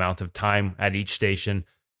designated amount of time at each station.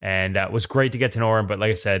 And it was great to get to know her. But like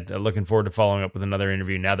I said, looking forward to following up with another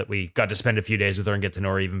interview now that we got to spend a few days with her and get to know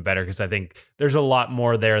her even better, because I think there's a lot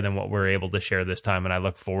more there than what we're able to share this time. And I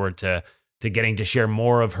look forward to getting to share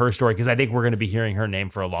more of her story, because I think we're going to be hearing her name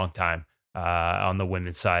for a long time on the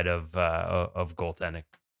women's side of goaltending.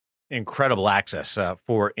 Incredible access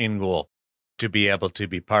for In Goal to be able to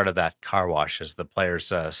be part of that car wash as the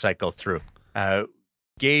players cycle through.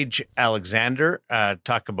 Gage Alexander,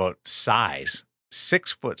 talk about size.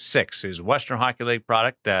 6'6". He's a Western Hockey League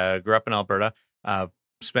product. Grew up in Alberta.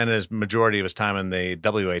 Spent his majority of his time in the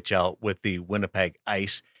WHL with the Winnipeg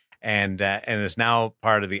Ice, and is now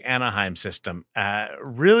part of the Anaheim system.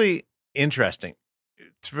 Really interesting.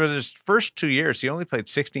 For his first 2 years, he only played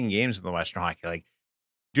 16 games in the Western Hockey League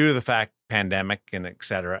due to the fact pandemic and et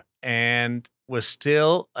cetera, and was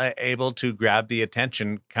still able to grab the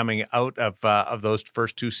attention coming out of those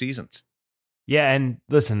first 2 seasons. Yeah, and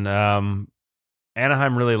listen,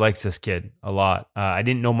 Anaheim really likes this kid a lot. I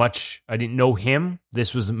didn't know much. I didn't know him.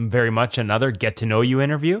 This was very much another get to know you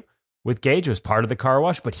interview with Gage. It was part of the car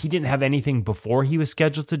wash, but he didn't have anything before he was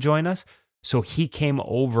scheduled to join us. So he came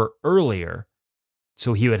over earlier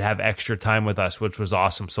so he would have extra time with us, which was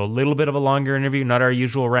awesome. So a little bit of a longer interview, not our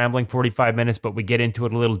usual rambling 45 minutes, but we get into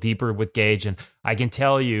it a little deeper with Gage. And I can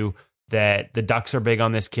tell you that the Ducks are big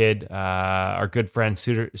on this kid. Our good friend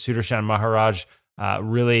Sudarshan Maharaj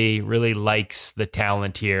really likes the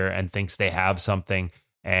talent here and thinks they have something.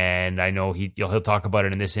 And I know he'll talk about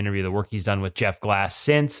it in this interview, the work he's done with Jeff Glass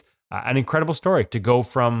since. An incredible story to go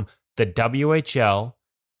from the WHL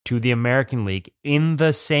to the American League in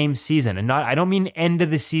the same season. And I don't mean end of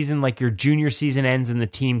the season like your junior season ends and the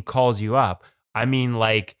team calls you up. I mean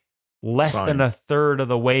like less than a third of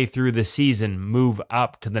the way through the season, move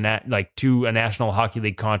up to to a National Hockey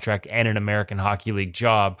League contract and an American Hockey League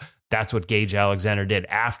job. That's what Gage Alexander did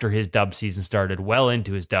after his dub season started, well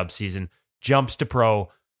into his dub season, jumps to pro.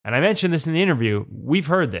 And I mentioned this in the interview. We've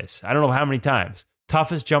heard this. I don't know how many times.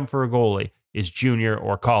 Toughest jump for a goalie is junior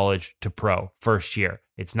or college to pro first year.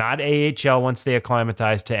 It's not AHL once they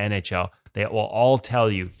acclimatize to NHL. They will all tell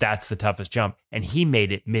you that's the toughest jump. And he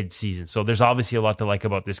made it mid-season. So there's obviously a lot to like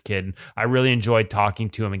about this kid. And I really enjoyed talking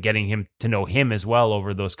to him and getting him to know him as well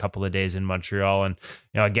over those couple of days in Montreal. And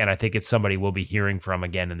again, I think it's somebody we'll be hearing from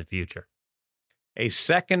again in the future. A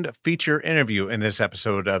second feature interview in this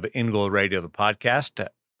episode of In Goal Radio, the podcast,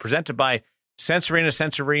 presented by Sensorina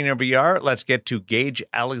VR. Let's get to Gage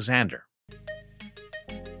Alexander.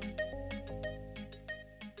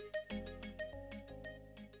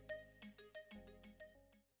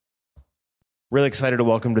 Really excited to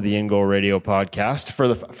welcome to the In Goal Radio podcast for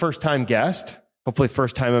the first-time guest, hopefully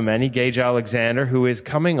first time of many, Gage Alexander, who is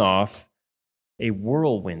coming off a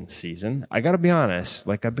whirlwind season. I got to be honest,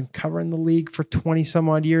 I've been covering the league for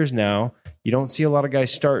 20-some-odd years now. You don't see a lot of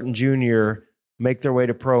guys starting junior, make their way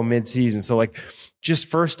to pro mid-season. So, just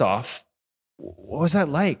first off, what was that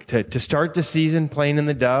like to start the season playing in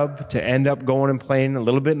the dub, to end up going and playing a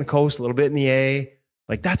little bit in the coast, a little bit in the A?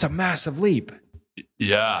 That's a massive leap.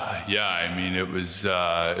 Yeah. I mean, it was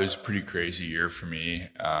a pretty crazy year for me.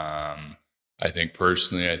 I think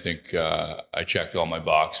personally, I checked all my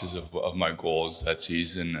boxes of my goals that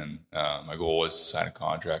season, and my goal was to sign a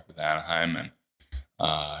contract with Anaheim, and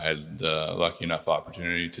I had the lucky enough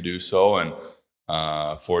opportunity to do so. And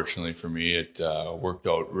fortunately for me, it worked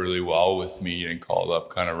out really well with me getting called up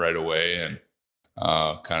kind of right away, and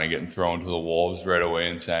kind of getting thrown to the wolves right away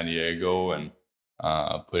in San Diego, and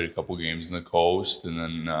played a couple games in the coast, and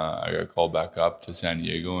then I got called back up to San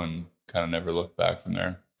Diego and kind of never looked back from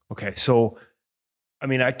there. Okay, so I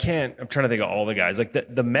mean, I'm trying to think of all the guys.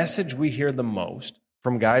 The message we hear the most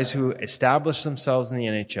from guys who establish themselves in the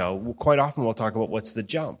NHL, quite often we'll talk about what's the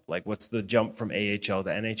jump, what's the jump from AHL to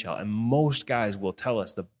NHL. And most guys will tell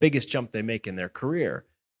us the biggest jump they make in their career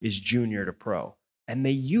is junior to pro. And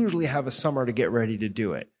they usually have a summer to get ready to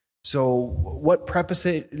do it. So what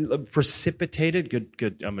precipitated,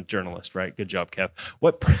 good, I'm a journalist, right? Good job, Kev.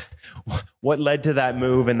 What led to that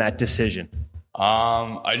move and that decision?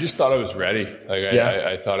 I just thought I was ready.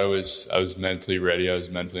 I thought I was mentally ready. I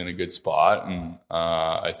was mentally in a good spot, and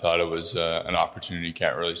I thought it was an opportunity you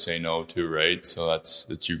can't really say no to, right? So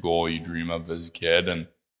that's your goal you dream of as a kid, and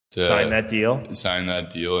to sign that deal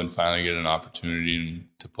and finally get an opportunity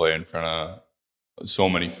to play in front of so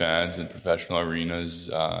many fans in professional arenas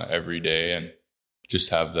every day, and just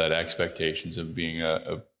have that expectations of being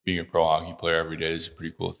a pro hockey player every day is a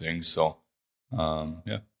pretty cool thing. So,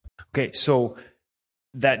 yeah. Okay, so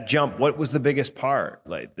that jump, what was the biggest part?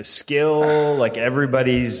 The skill,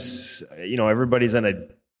 everybody's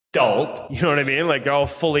an adult, you know what I mean? They're all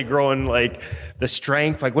fully growing, the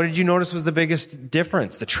strength. What did you notice was the biggest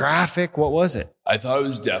difference? The traffic, what was it? I thought it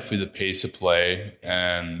was definitely the pace of play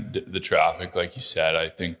and the traffic, like you said. I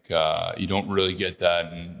think you don't really get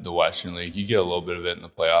that in the Western League. You get a little bit of it in the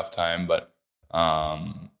playoff time, but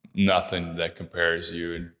nothing that prepares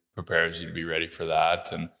you to be ready for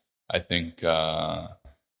that. And I think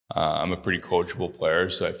I'm a pretty coachable player,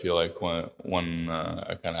 so I feel like when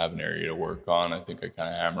I kind of have an area to work on, I think I kind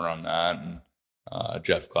of hammer on that. And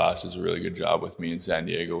Jeff Glass does a really good job with me in San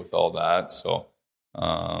Diego with all that. So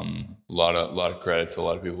a lot of credit to a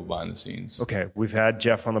lot of people behind the scenes. Okay, we've had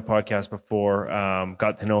Jeff on the podcast before.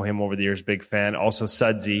 Got to know him over the years. Big fan. Also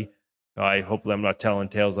Sudsy. Hopefully I'm not telling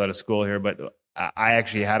tales out of school here, but I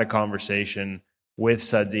actually had a conversation with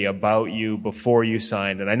Sudsy about you before you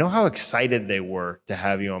signed. And I know how excited they were to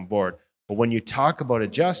have you on board. But when you talk about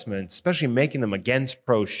adjustments, especially making them against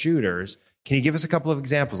pro shooters, Can you give us a couple of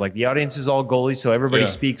examples? Like the audience is all goalies, so everybody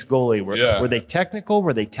speaks goalie. Were they technical?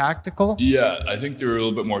 Were they tactical? Yeah, I think they were a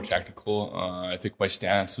little bit more technical. I think my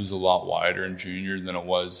stance was a lot wider in junior than it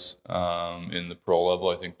was in the pro level.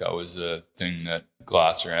 I think that was a thing that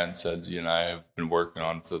Glasser and Sudsy and I have been working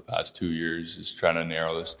on for the past 2 years, is trying to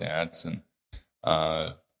narrow the stance. And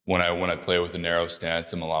when I play with a narrow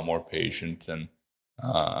stance, I'm a lot more patient, and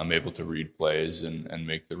I'm able to read plays and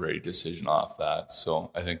make the right decision off that. So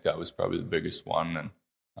I think that was probably the biggest one. And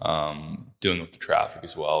dealing with the traffic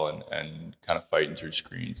as well, and kind of fighting through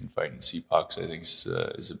screens and fighting to see pucks, I think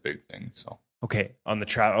is a big thing. So okay, on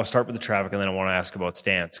the I'll start with the traffic, and then I want to ask about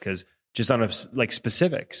stance, because just on like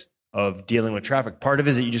specifics of dealing with traffic, part of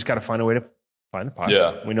it is that you just got to find a way to find the puck.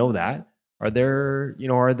 Yeah, we know that. Are there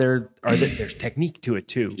there's technique to it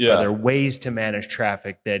too? Yeah. Are there ways to manage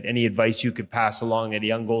traffic? That any advice you could pass along that a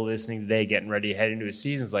young goalie listening today, getting ready to head into a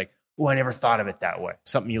season, is like, oh, I never thought of it that way.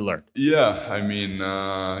 Something you learned. Yeah, I mean,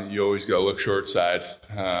 you always got to look short side.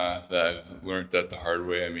 I learned that the hard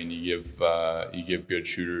way. I mean, you give good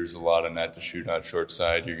shooters a lot of net to shoot on short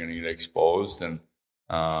side, you're going to get exposed. And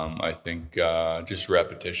I think just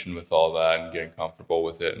repetition with all that and getting comfortable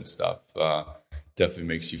with it and stuff definitely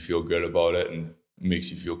makes you feel good about it and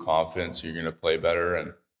makes you feel confident. So you're going to play better.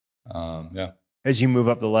 And as you move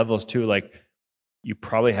up the levels too, like, you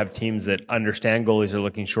probably have teams that understand goalies are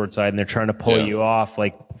looking short side and they're trying to pull you off,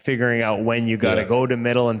 like figuring out when you got to go to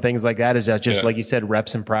middle and things like that. Is that just like you said,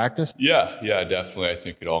 reps and practice? Yeah, definitely. I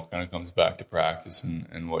think it all kind of comes back to practice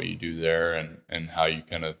and what you do there and how you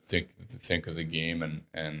kind of think of the game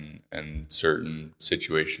and certain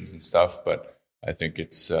situations and stuff. But I think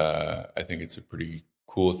it's a pretty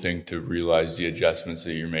cool thing to realize the adjustments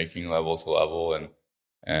that you're making level to level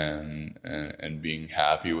and being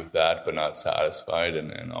happy with that, but not satisfied,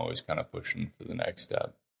 and always kind of pushing for the next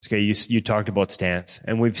step. Okay, you talked about stance,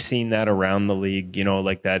 and we've seen that around the league,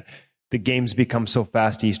 like that the games become so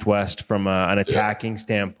fast east-west from an attacking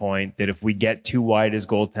standpoint that if we get too wide as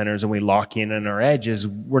goaltenders and we lock in on our edges,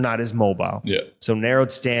 we're not as mobile. Yeah. So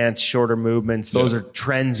narrowed stance, shorter movements, those are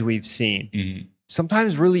trends we've seen. Mm-hmm.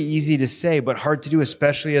 Sometimes really easy to say, but hard to do,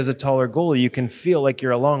 especially as a taller goalie. You can feel like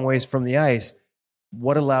you're a long ways from the ice.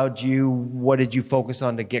 What did you focus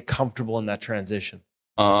on to get comfortable in that transition?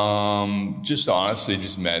 Just honestly,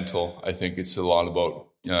 just mental. I think it's a lot about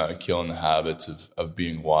killing the habits of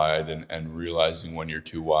being wide and realizing when you're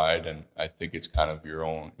too wide. And I think it's kind of you're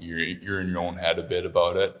in your own head a bit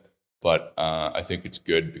about it. But I think it's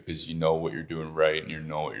good because you know what you're doing right and you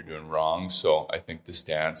know what you're doing wrong. So I think the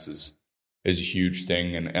stance is a huge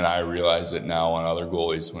thing. And I realize it now on other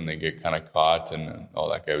goalies when they get kind of caught and, oh,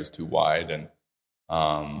 that guy was too wide. And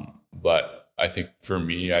but I think for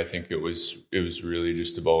me, it was really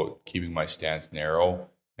just about keeping my stance narrow,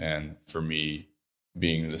 and for me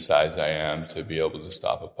being the size I am to be able to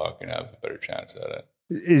stop a puck and have a better chance at it.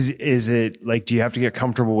 Is it like, do you have to get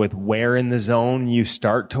comfortable with where in the zone you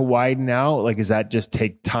start to widen out? Like, does that just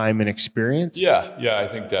take time and experience? Yeah, I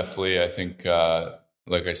think definitely. I think,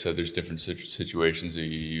 like I said, there's different situations that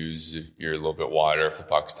you use. If you're a little bit wider, if the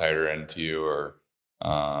puck's tighter into you, or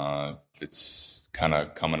if it's kind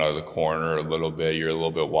of coming out of the corner a little bit, you're a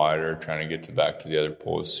little bit wider, trying to get back to the other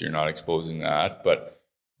post, so you're not exposing that. But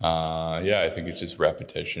I think it's just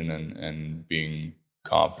repetition and being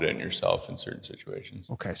confident in yourself in certain situations.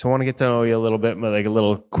 Okay, so I want to get to know you a little bit, like a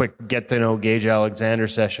little quick get to know Gage Alexander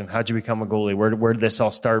session. How'd you become a goalie? Where did this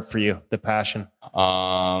all start for you, the passion?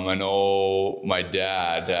 I know my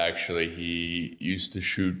dad, actually, he used to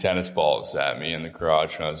shoot tennis balls at me in the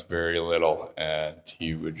garage when I was very little, and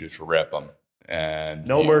he would just rip them. And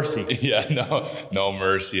no mercy. Yeah, no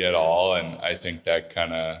mercy at all. And I think that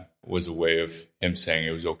kind of was a way of him saying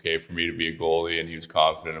it was okay for me to be a goalie, and he was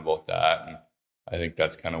confident about that. And I think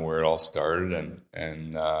that's kind of where it all started.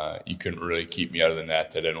 And you couldn't really keep me out of the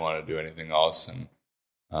net. I didn't want to do anything else. And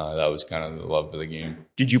that was kind of the love of the game.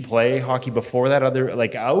 Did you play hockey before that,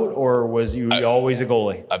 out, or was you always a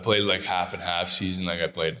goalie? I played like half and half season. Like I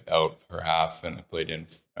played out for half and I played in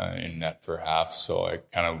net for half. So I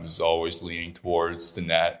kind of was always leaning towards the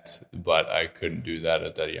net, but I couldn't do that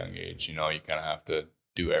at that young age. You kind of have to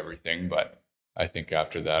do everything. But I think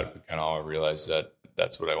after that, we kind of all realized that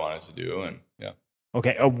that's what I wanted to do. And yeah.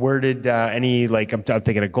 Okay. Where did I'm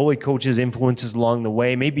thinking of goalie coaches' influences along the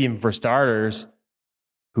way, maybe even for starters?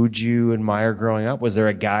 Who'd you admire growing up? Was there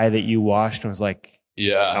a guy that you watched and was like,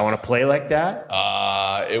 I want to play like that?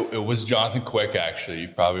 It was Jonathan Quick, actually. You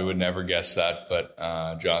probably would never guess that, but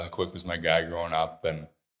Jonathan Quick was my guy growing up. And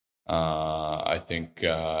I think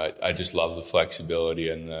I just love the flexibility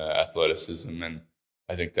and the athleticism. And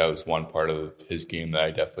I think that was one part of his game that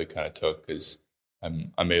I definitely kind of took, because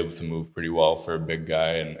I'm able to move pretty well for a big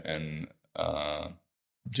guy and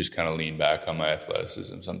just kind of lean back on my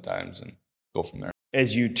athleticism sometimes and go from there.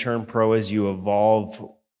 As you turn pro, as you evolve,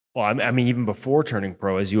 well, I mean, even before turning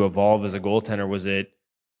pro, as you evolve as a goaltender,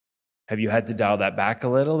 have you had to dial that back a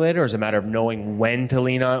little bit, or is it a matter of knowing when to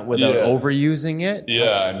lean on it without overusing it?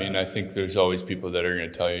 Yeah, I mean, I think there's always people that are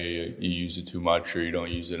going to tell you you use it too much or you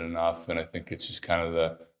don't use it enough, and I think it's just kind of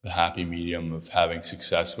the happy medium of having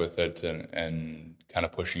success with it and kind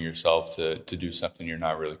of pushing yourself to do something you're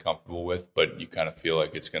not really comfortable with, but you kind of feel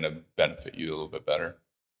like it's going to benefit you a little bit better.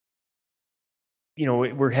 You know,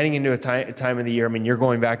 we're heading into a time of the year. I mean, you're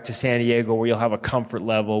going back to San Diego where you'll have a comfort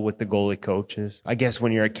level with the goalie coaches. I guess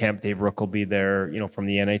when you're at camp, Dave Rook will be there, you know, from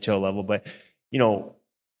the NHL level. But, you know,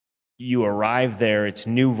 you arrive there, it's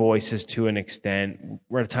new voices to an extent.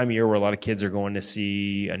 We're at a time of year where a lot of kids are going to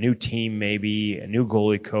see a new team, maybe a new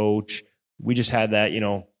goalie coach. We just had that, you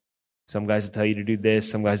know, some guys will tell you to do this,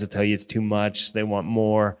 some guys will tell you it's too much, they want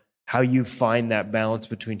more. How you find that balance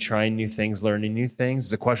between trying new things, learning new things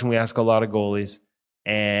is a question we ask a lot of goalies,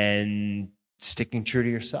 and sticking true to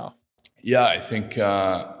yourself. Yeah, I think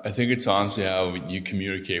it's honestly how you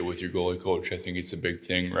communicate with your goalie coach. I think it's a big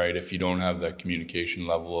thing, right? If you don't have that communication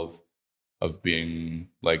level of being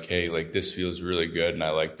like, hey, like this feels really good and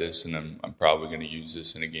I like this and I'm probably going to use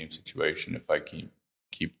this in a game situation if I keep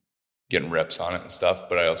getting reps on it and stuff.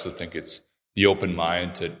 But I also think it's the open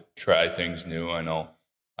mind to try things new. I know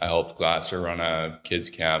I helped Glasser run a kids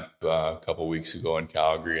camp a couple of weeks ago in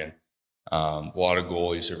Calgary, and a lot of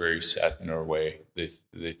goalies are very set in their way.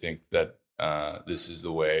 They think that this is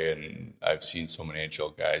the way, and I've seen so many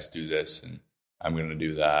NHL guys do this, and I'm going to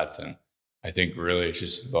do that. And I think really it's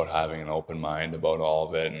just about having an open mind about all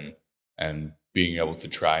of it and being able to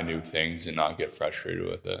try new things and not get frustrated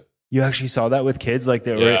with it. You actually saw that with kids, like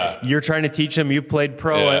you're trying to teach them. You played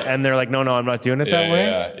pro, and they're like, "No, I'm not doing it that way."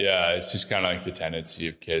 Yeah. It's just kind of like the tendency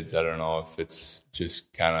of kids. I don't know if it's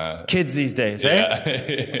just kind of kids these days. Yeah.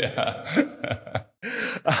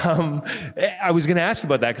 I was going to ask you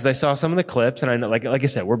about that because I saw some of the clips, and I know, like I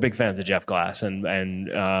said, we're big fans of Jeff Glass,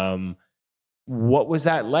 and what was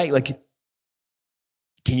that like? Like,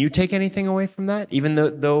 can you take anything away from that? Even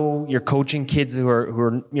though you're coaching kids who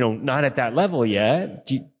are not at that level yet,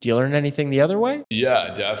 do you learn anything the other way?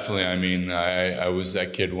 Yeah, definitely. I mean, I was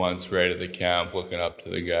that kid once right at the camp looking up to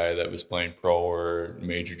the guy that was playing pro or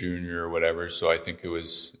major junior or whatever. So I think I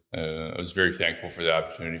was very thankful for the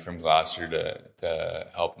opportunity from Glasser to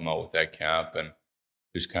help him out with that camp and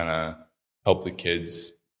just kind of help the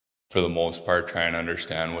kids for the most part try and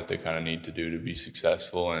understand what they kind of need to do to be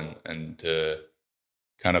successful and to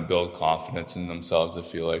kind of build confidence in themselves. I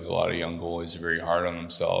feel like a lot of young goalies are very hard on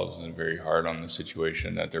themselves and very hard on the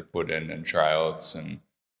situation that they're put in and tryouts and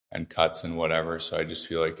cuts and whatever. So I just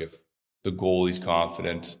feel like if the goalie's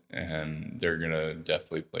confident, and they're going to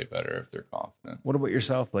definitely play better if they're confident. What about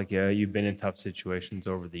yourself? Like, you've been in tough situations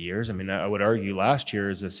over the years. I mean, I would argue last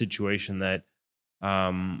year is a situation that,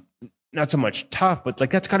 not so much tough, but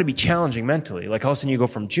like that's got to be challenging mentally. Like all of a sudden you go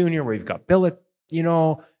from junior where you've got billet,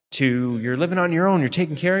 to you're living on your own, you're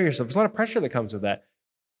taking care of yourself. There's a lot of pressure that comes with that.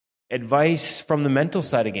 Advice from the mental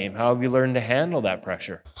side of game. How have you learned to handle that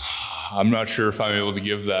pressure? I'm not sure if I'm able to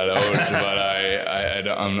give that out,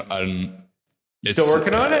 but I'm still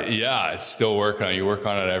working on it? Yeah, it's still working on it. You work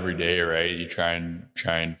on it every day, right? You try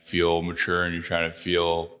and feel mature and you're trying to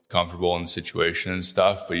feel comfortable in the situation and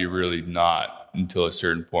stuff, but you're really not until a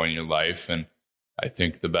certain point in your life. And I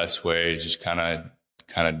think the best way is just kind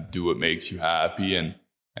of do what makes you happy and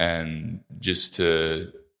just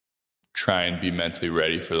to try and be mentally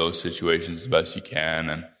ready for those situations as best you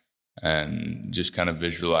can and just kind of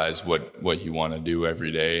visualize what you want to do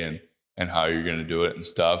every day and how you're going to do it and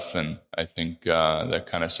stuff. And I think that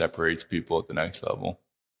kind of separates people at the next level.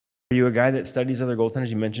 Are you a guy that studies other goaltenders?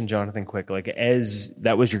 You mentioned Jonathan Quick. Like, as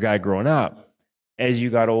that was your guy growing up, as you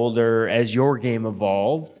got older, as your game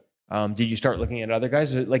evolved, did you start looking at other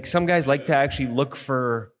guys? Like, some guys like to actually look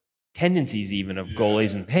for tendencies even of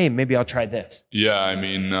goalies and, hey, maybe I'll try this. Yeah, I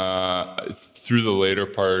mean, through the later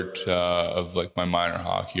part of like my minor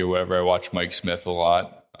hockey or whatever, I watched Mike Smith a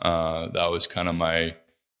lot. That was kind of my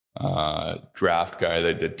draft guy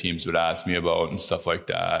that teams would ask me about and stuff like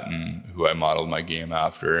that, and who I modeled my game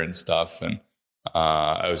after and stuff. And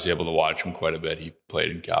I was able to watch him quite a bit. He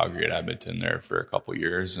played in Calgary at Edmonton there for a couple of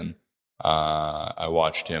years, and I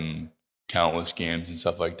watched him countless games and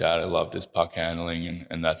stuff like that. I loved his puck handling,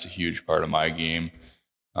 and that's a huge part of my game.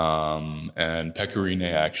 And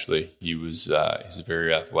Pecorine, actually, he's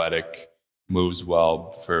very athletic, moves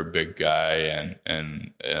well for a big guy,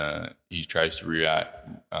 and he tries to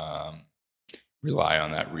rely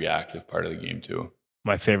on that reactive part of the game too.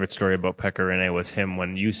 My favorite story about Pekka Rinne was him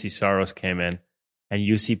when UC Saros came in and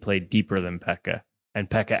UC played deeper than Pekka. And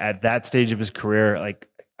Pekka at that stage of his career, like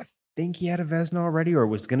I think he had a Vezina already or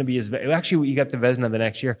was going to be his. Actually, he got the Vezina the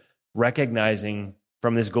next year, recognizing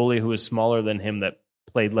from this goalie who was smaller than him that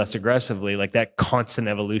played less aggressively, like that constant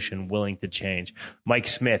evolution, willing to change. Mike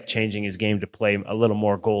Smith changing his game to play a little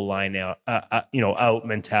more goal line out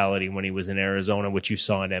mentality when he was in Arizona, which you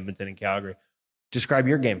saw in Edmonton and Calgary. Describe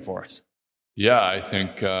your game for us. Yeah, I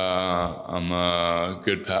think I'm a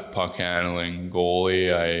good puck handling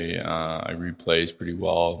goalie. I read plays pretty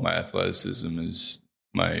well. My athleticism is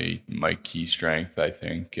my key strength, I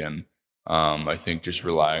think, and I think just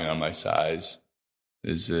relying on my size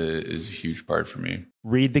is a huge part for me.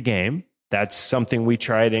 Read the game. That's something we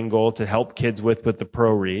tried in goal to help kids with the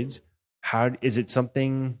pro reads. How is it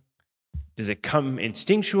something? Does it come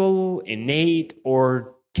instinctual, innate,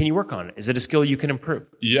 or can you work on it? Is it a skill you can improve?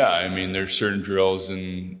 Yeah, I mean, there's certain drills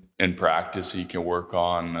in practice that you can work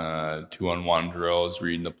on. 2-on-1 drills,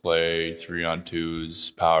 reading the play,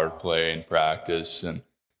 3-on-2s, power play in practice, and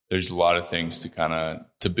there's a lot of things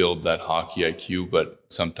to build that hockey IQ. But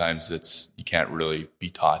sometimes you can't really be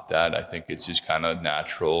taught that. I think it's just kind of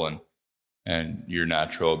natural and your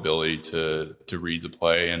natural ability to read the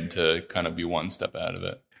play and to kind of be one step ahead of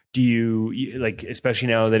it. Do you like, especially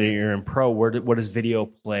now that you're in pro, what does video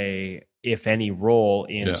play, if any, role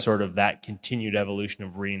in sort of that continued evolution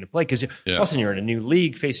of reading the play? Because also you're in a new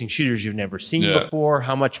league facing shooters you've never seen before.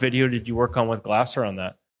 How much video did you work on with Glasser on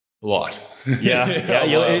that? A lot. Yeah.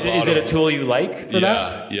 Is it a tool you like for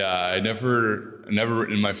that? Yeah. I never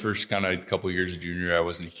in my first kind of couple of years of junior, I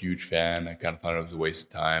wasn't a huge fan. I kind of thought it was a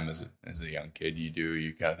waste of time as a young kid.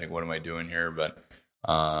 You kind of think, what am I doing here? But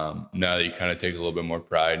now that you kind of take a little bit more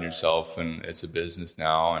pride in yourself and it's a business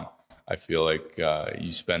now, and I feel like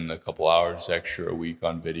you spend a couple hours extra a week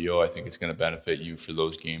on video, I think it's going to benefit you for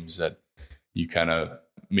those games that you kind of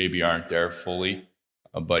maybe aren't there fully,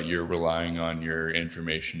 but you're relying on your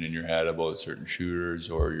information in your head about certain shooters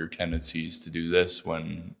or your tendencies to do this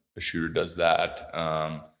when a shooter does that.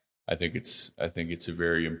 I think it's a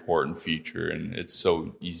very important feature, and it's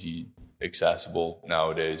so easy accessible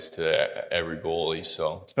nowadays to every goalie.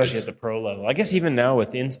 So especially at the pro level, I guess even now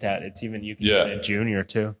with Instat, it's even you can get a junior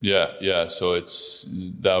too. Yeah. So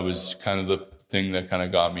that was kind of the thing that kind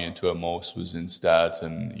of got me into it most was Instat,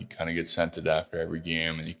 and you kind of get sent it after every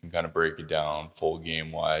game, and you can kind of break it down full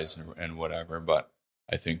game wise and whatever. But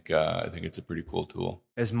I think it's a pretty cool tool.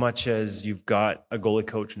 As much as you've got a goalie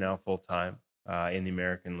coach now full time in the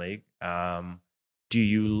American League.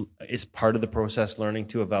 Is part of the process learning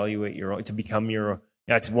to evaluate your own, to become your,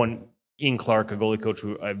 that's one, Ian Clark, a goalie coach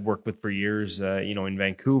who I've worked with for years, in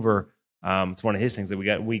Vancouver. It's one of his things that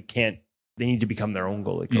they need to become their own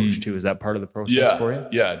goalie coach too. Is that part of the process for you?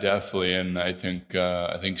 Yeah, definitely. And I think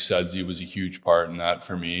Sudsy was a huge part in that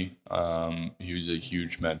for me. He was a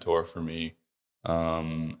huge mentor for me.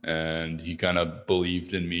 And he kind of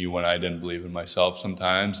believed in me when I didn't believe in myself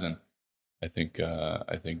sometimes. And I think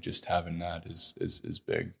just having that is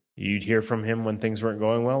big. You'd hear from him when things weren't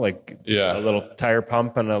going well, like a little tire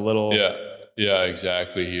pump and a little. Yeah,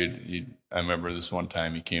 exactly. I remember this one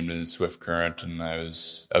time he came to the Swift Current, and I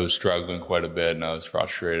was struggling quite a bit, and I was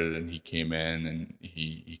frustrated. And he came in and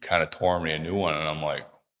he kind of tore me a new one, and I'm like,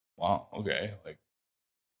 wow, okay, like,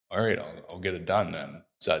 all right, I'll get it done then,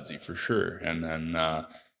 Sudsy, for sure. And then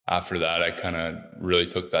after that, I kind of really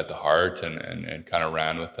took that to heart and kind of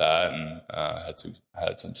ran with that and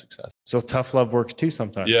had some success. So tough love works too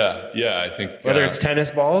sometimes. Yeah. I think whether it's tennis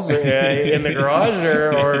balls in the garage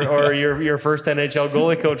or your first NHL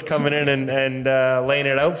goalie coach coming in and laying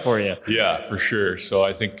it out for you. Yeah, for sure. So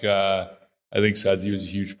I think Sudsy was a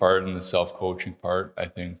huge part in the self-coaching part. I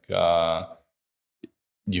think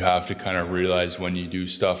you have to kind of realize when you do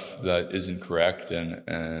stuff that isn't correct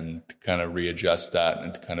and kind of readjust that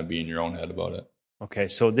and to kind of be in your own head about it. Okay,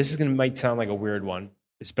 so this might sound like a weird one,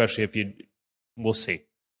 especially if we'll see.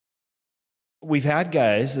 We've had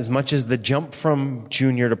guys, as much as the jump from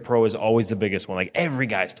junior to pro is always the biggest one, like every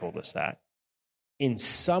guy's told us that. In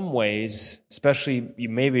some ways, especially you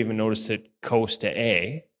maybe even noticed it coast to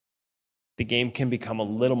A, the game can become a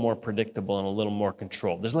little more predictable and a little more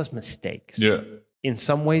controlled. There's less mistakes. Yeah. In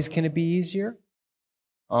some ways, can it be easier?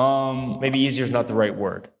 Maybe easier is not the right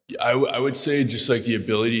word. I would say just like the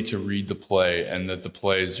ability to read the play and that the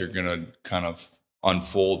plays are going to kind of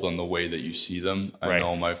unfold on the way that you see them. I Right.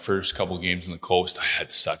 know my first couple games on the coast, I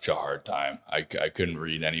had such a hard time. I couldn't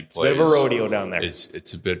read any plays. Bit of a rodeo down there.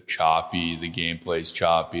 It's a bit choppy. The gameplay's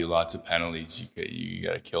choppy. Lots of penalties. You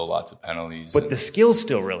got to kill lots of penalties. But the skill's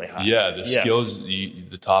still really high. Yeah, the skills,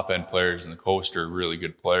 the top end players in the coast are really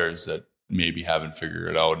good players that maybe haven't figured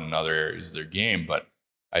it out in other areas of their game. But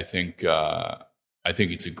I think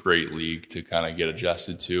it's a great league to kind of get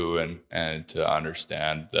adjusted to and to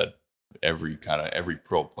understand that every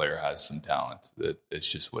pro player has some talent. That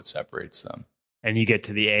it's just what separates them. And you get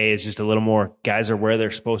to the A, is just a little more guys are where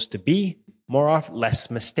they're supposed to be more often,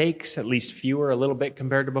 less mistakes, at least fewer a little bit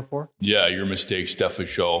compared to before. Yeah, your mistakes definitely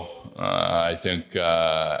show. I think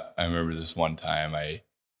I remember this one time,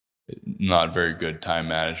 not very good time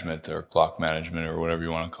management or clock management or whatever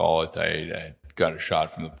you want to call it. I got a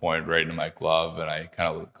shot from the point right into my glove, and I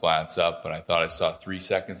kind of glance up, and I thought I saw 3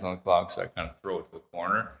 seconds on the clock, so I kind of throw it to the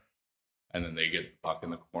corner. And then they get the puck in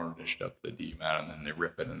the corner, dished up the D-man, and then they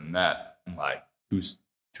rip it in the net. And like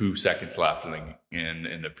 2 seconds left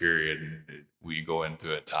in the period, and we go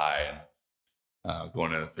into a tie and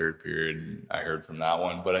going into the third period. And I heard from that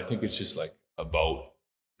one, but I think it's just like about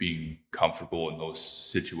being comfortable in those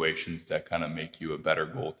situations that kind of make you a better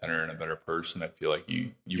goaltender and a better person. I feel like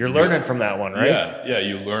you're learning from that one, right? Yeah,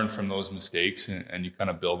 you learn from those mistakes, and you kind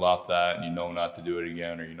of build off that, and you know not to do it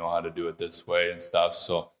again, or you know how to do it this way and stuff.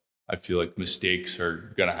 So I feel like mistakes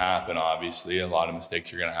are going to happen, obviously. A lot of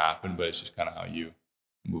mistakes are going to happen, but it's just kind of how you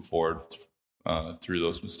move forward through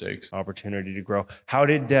those mistakes. Opportunity to grow. How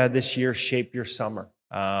did this year shape your summer?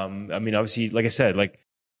 I mean, obviously, like I said, like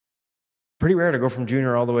pretty rare to go from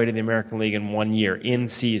junior all the way to the American League in 1 year, in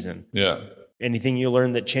season. Yeah. Anything you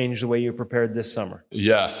learned that changed the way you prepared this summer?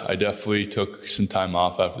 Yeah, I definitely took some time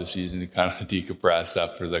off after the season to kind of decompress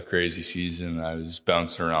after the crazy season. I was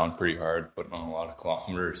bouncing around pretty hard, putting on a lot of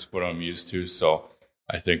kilometers, what I'm used to. So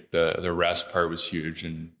I think the rest part was huge,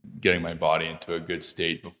 and getting my body into a good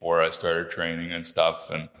state before I started training and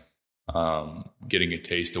stuff, and getting a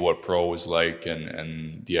taste of what pro was like,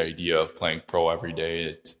 and the idea of playing pro every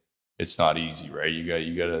day. It's not easy, right? You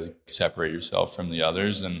got to separate yourself from the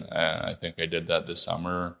others, and I think I did that this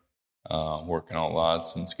summer, working out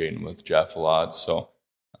lots and skating with Jeff a lot. So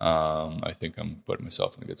I think I'm putting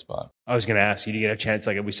myself in a good spot. I was going to ask you to get a chance,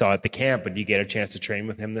 like we saw at the camp, but do you get a chance to train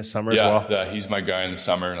with him this summer as well? Yeah, he's my guy in the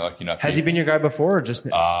summer. Lucky enough. Has he been your guy before, or just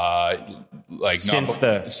since Anaheim?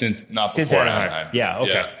 Anaheim? Yeah,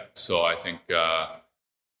 okay. Yeah. So I think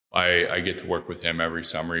I get to work with him every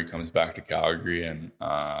summer. He comes back to Calgary, and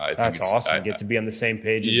I think that's awesome. You get to be on the same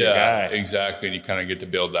page as your guy. Yeah, exactly. And you kind of get to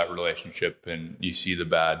build that relationship, and you see the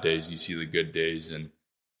bad days, you see the good days, and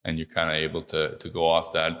you're kind of able to go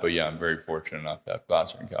off that. But yeah, I'm very fortunate enough to have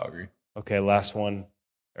Glasser in Calgary. Okay, last one.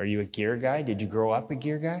 Are you a gear guy? Did you grow up a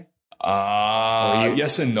gear guy?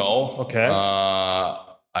 Yes and no. Okay.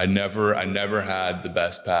 I never had the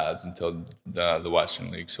best pads until the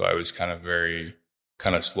Western League, so I was kind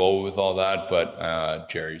of slow with all that. But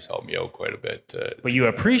Jerry's helped me out quite a bit. But you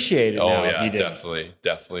appreciate it now. Oh yeah, if you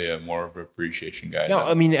definitely a more of an appreciation guy. No,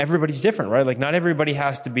 I mean everybody's different, right? Like not everybody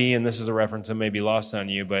has to be, and this is a reference that may be lost on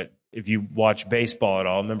you, but if you watch baseball at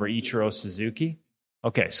all, remember Ichiro Suzuki?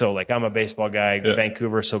 Okay, so like I'm a baseball guy,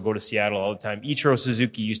 Vancouver, so go to Seattle all the time. Ichiro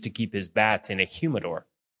Suzuki used to keep his bats in a humidor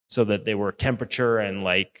so that they were temperature and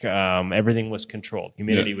like everything was controlled.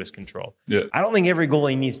 Humidity was controlled. Yeah. I don't think every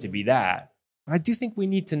goalie needs to be that. But I do think we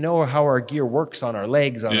need to know how our gear works on our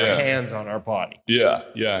legs, on our hands, on our body. Yeah.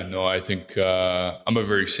 No, I think I'm a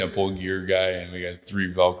very simple gear guy, and we got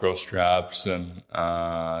 3 Velcro straps and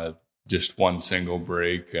just one single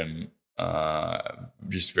brake, and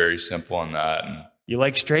just very simple on that. And you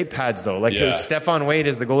like straight pads, though. Like Stefan Wade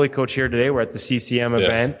is the goalie coach here today. We're at the CCM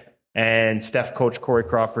event, and Steph coached Corey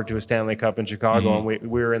Crawford to a Stanley Cup in Chicago, and we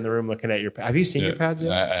were in the room looking at your pads. Have you seen your pads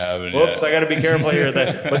yet? I haven't. Whoops, I got to be careful here.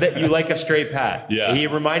 But you like a straight pad. Yeah. He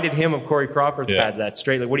reminded him of Corey Crawford's pads, that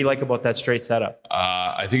straight. Like, what do you like about that straight setup?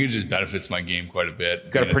 I think it just benefits my game quite a bit.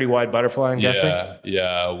 Got a pretty wide butterfly, I'm guessing?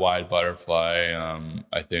 Yeah, wide butterfly.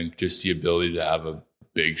 I think just the ability to have a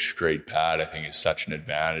big straight pad, I think, is such an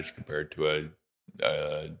advantage compared to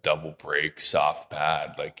a double break soft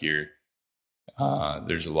pad. Like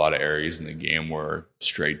there's a lot of areas in the game where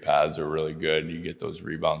straight pads are really good. You get those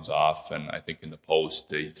rebounds off, and I think in the post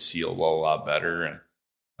they seal a lot better. And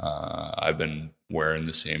I've been wearing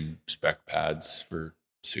the same spec pads for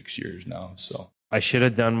 6 years now. So I should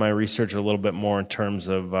have done my research a little bit more in terms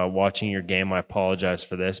of watching your game. I apologize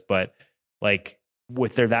for this, but like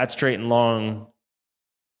with they're that straight and long,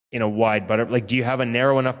 in a wide butterfly? Like, do you have a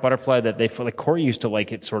narrow enough butterfly that they feel like Corey used to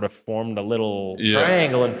like it sort of formed a little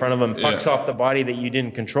triangle in front of him, pucks off the body that you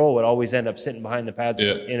didn't control would always end up sitting behind the pads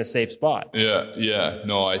in a safe spot. Yeah.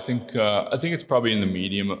 No, I think it's probably in the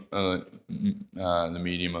medium of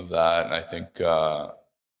that. And I think,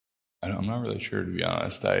 I'm not really sure, to be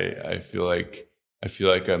honest. I feel like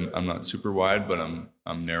I'm not super wide, but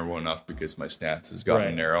I'm narrow enough because my stance has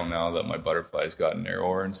gotten narrow now that my butterfly's gotten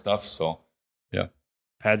narrower and stuff. So yeah.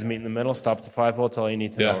 Pads meet in the middle, stop to 5 hole. That's all you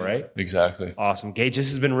need to know, right? Exactly. Awesome. Gage, this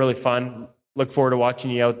has been really fun. Look forward to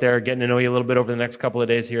watching you out there, getting to know you a little bit over the next couple of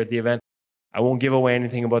days here at the event. I won't give away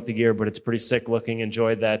anything about the gear, but it's pretty sick looking.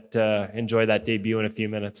 Enjoy that debut in a few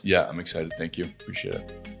minutes. Yeah, I'm excited. Thank you. Appreciate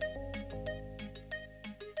it.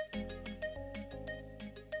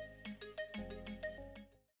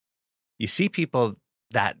 You see people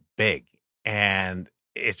that big, and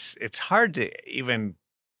it's hard to even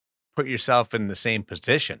put yourself in the same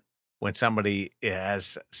position when somebody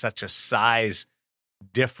has such a size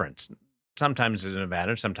difference. Sometimes it's an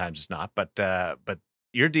advantage, sometimes it's not, but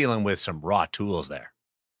you're dealing with some raw tools there.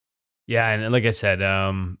 Yeah, and like I said,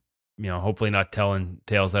 hopefully not telling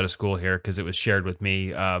tales out of school here, because it was shared with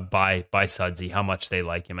me by Sudsy how much they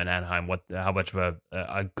like him in Anaheim, how much of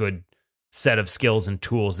a good set of skills and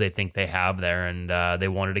tools they think they have there, and they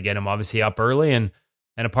wanted to get him obviously up early and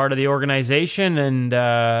a part of the organization,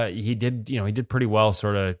 and he did pretty well,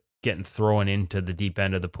 sort of getting thrown into the deep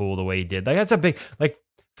end of the pool the way he did. Like, that's a big, like,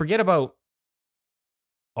 forget about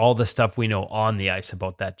all the stuff we know on the ice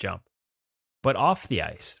about that jump, but off the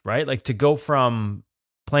ice, right? Like, to go from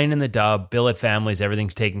playing in the dub, billet families,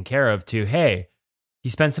 everything's taken care of, to, hey, he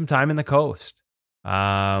spent some time in the coast,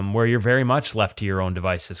 where you're very much left to your own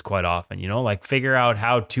devices quite often, like, figure out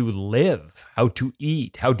how to live, how to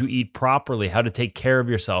eat properly, how to take care of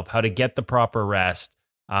yourself, how to get the proper rest.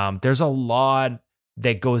 There's a lot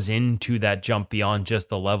that goes into that jump beyond just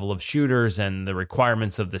the level of shooters and the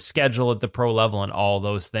requirements of the schedule at the pro level and all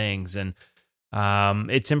those things. And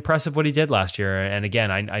it's impressive what he did last year. And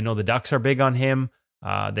again, I know the Ducks are big on him.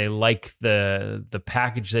 They like the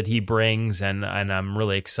package that he brings, and I'm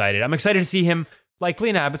really excited. I'm excited to see him likely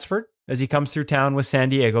in Abbotsford as he comes through town with San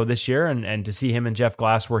Diego this year, and to see him and Jeff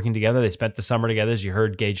Glass working together. They spent the summer together, as you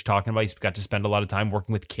heard Gage talking about. He's got to spend a lot of time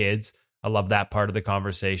working with kids. I love that part of the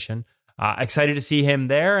conversation. Excited to see him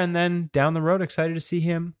there, and then down the road, excited to see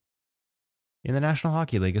him in the National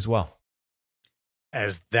Hockey League as well.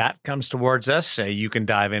 As that comes towards us, you can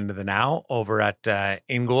dive into the now over at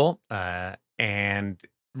InGoal and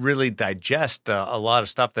really digest a lot of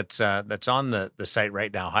stuff that's on the site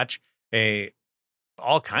right now, Hutch.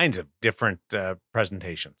 All kinds of different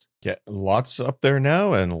presentations. Yeah, lots up there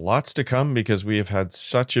now and lots to come, because we have had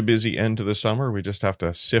such a busy end to the summer. We just have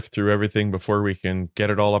to sift through everything before we can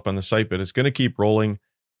get it all up on the site, but it's going to keep rolling.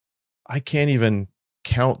 I can't even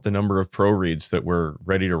count the number of pro reads that we're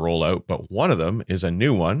ready to roll out, but one of them is a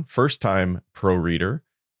new one. First time pro reader,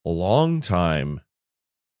 long time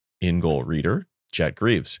InGoal reader, Jet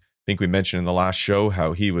Greaves. I think we mentioned in the last show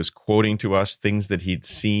how he was quoting to us things that he'd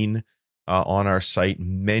seen on our site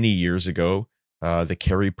many years ago. The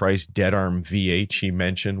Carey Price Dead Arm VH, he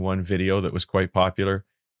mentioned one video that was quite popular,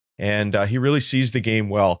 and he really sees the game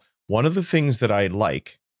well. One of the things that I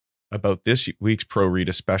like about this week's Pro Read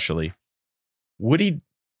especially,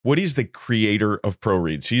 Woody's the creator of Pro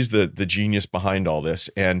Reads. He's the genius behind all this,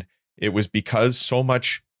 and it was because so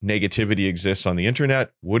much negativity exists on the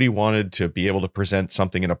internet. Woody wanted to be able to present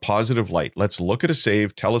something in a positive light. Let's look at a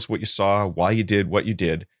save, tell us what you saw, why you did what you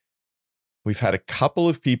did. We've had a couple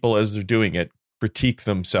of people, as they're doing it, critique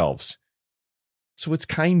themselves. So it's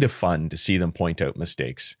kind of fun to see them point out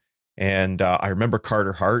mistakes. And I remember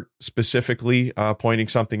Carter Hart specifically pointing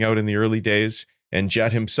something out in the early days. And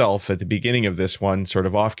Jet himself at the beginning of this one, sort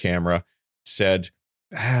of off camera, said,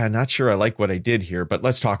 not sure I like what I did here, but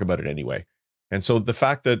let's talk about it anyway. And so the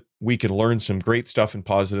fact that we can learn some great stuff in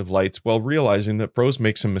positive lights while realizing that pros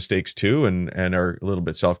make some mistakes too and are a little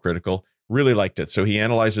bit self-critical, really liked it. So he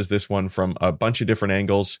analyzes this one from a bunch of different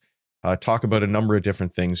angles, talk about a number of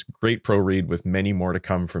different things. Great pro read with many more to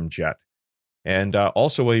come from Jet. And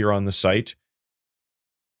also, while you're on the site,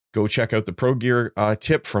 go check out the Pro Gear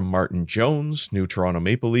tip from Martin Jones, new Toronto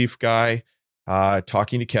Maple Leaf guy,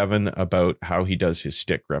 talking to Kevin about how he does his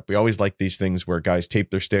stick grip. We always like these things where guys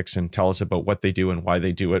tape their sticks and tell us about what they do and why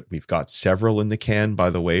they do it. We've got several in the can, by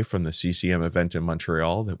the way, from the CCM event in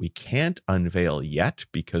Montreal that we can't unveil yet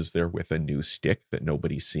because they're with a new stick that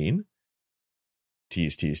nobody's seen.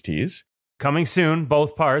 Tease. Coming soon,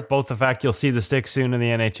 both the fact you'll see the stick soon in the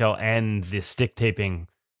NHL and the stick taping.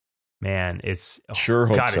 Man, it's sure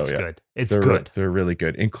hope God, so. it's Yeah. good. It's they're good. They're really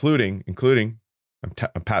good, including I'm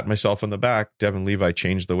patting myself on the back. Devin Levi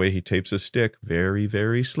changed the way he tapes his stick very,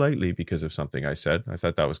 very slightly because of something I said. I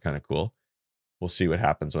thought that was kind of cool. We'll see what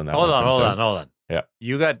happens when that Hold comes out. on. Yeah.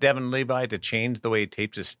 You got Devin Levi to change the way he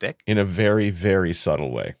tapes his stick? In a very, very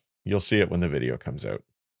subtle way. You'll see it when the video comes out.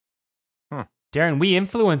 Darren, we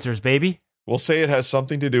influencers, baby. We'll say it has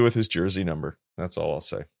something to do with his jersey number. That's all I'll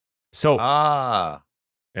say. So,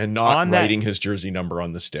 And not on writing his jersey number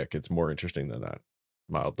on the stick. It's more interesting than that,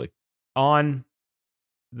 mildly. on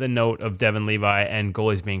the note of Devin Levi and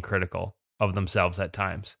goalies being critical of themselves at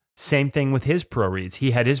times, same thing with his pro reads.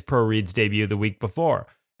 He had his pro reads debut the week before,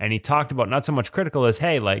 and he talked about not so much critical as,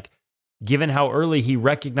 hey, like, given how early he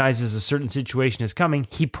recognizes a certain situation is coming,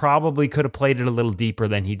 he probably could have played it a little deeper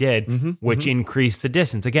than he did, which increased the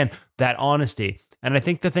distance. Again, that honesty. And I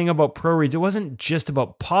think the thing about pro reads, it wasn't just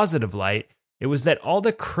about positive light. It was that all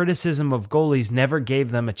the criticism of goalies never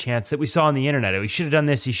gave them a chance that we saw on the internet. Oh, he should have done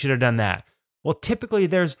this, he should have done that. Well, typically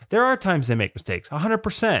there are times they make mistakes,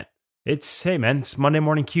 100%. It's, hey man, it's Monday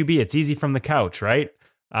morning QB. It's easy from the couch, right?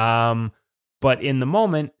 But in the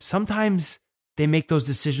moment, sometimes they make those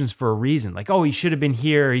decisions for a reason. Like, oh, he should have been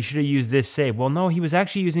here. He should have used this save. Well, no, he was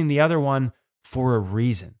actually using the other one for a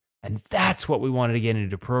reason. And that's what we wanted to get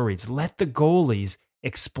into pro reads. Let the goalies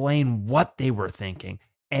explain what they were thinking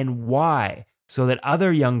and why, so that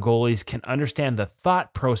other young goalies can understand the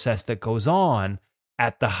thought process that goes on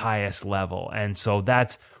at the highest level. And so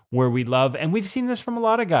that's where we love, and we've seen this from a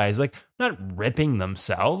lot of guys, like not ripping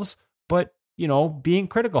themselves, but, you know, being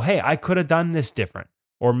critical. Hey, I could have done this different.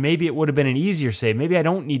 Or maybe it would have been an easier save. Maybe I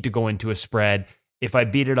don't need to go into a spread if I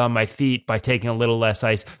beat it on my feet by taking a little less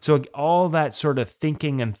ice. So all that sort of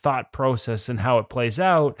thinking and thought process and how it plays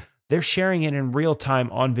out, they're sharing it in real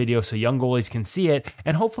time on video so young goalies can see it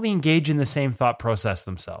and hopefully engage in the same thought process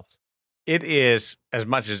themselves. It is, as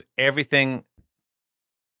much as everything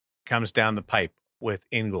comes down the pipe with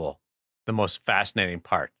in goal, the most fascinating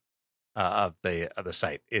part of the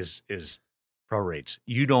site is pro rates.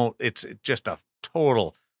 It's just a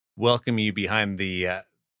total welcome you behind the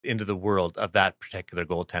into the world of that particular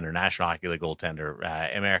goaltender, National Hockey League goaltender,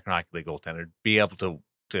 American Hockey League goaltender. Be able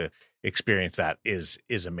to experience that is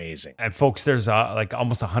amazing. And folks, there's like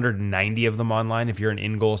almost 190 of them online. If you're an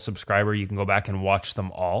in-goal subscriber, you can go back and watch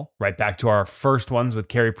them all. Right back to our first ones with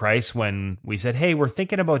Carey Price when we said, hey, we're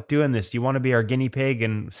thinking about doing this. Do you want to be our guinea pig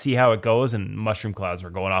and see how it goes? And mushroom clouds were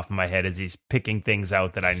going off in my head as he's picking things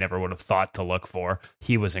out that I never would have thought to look for.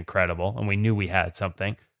 He was incredible, and we knew we had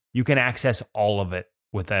something. You can access all of it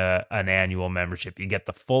with an annual membership. You get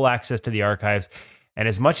the full access to the archives. And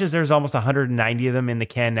as much as there's almost 190 of them in the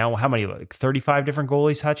can now, how many, like 35 different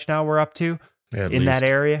goalies, Hutch, now we're up to in that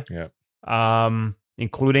area? Yeah.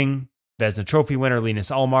 Including Vezina Trophy winner Linus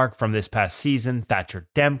Ullmark from this past season, Thatcher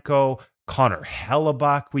Demko, Connor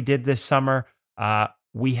Hellebuck we did this summer.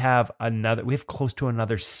 We have close to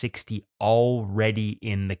another 60 already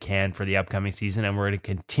in the can for the upcoming season, and we're going to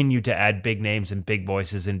continue to add big names and big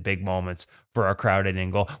voices and big moments for our crowd at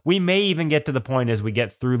in goal. We may even get to the point as we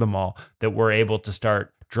get through them all that we're able to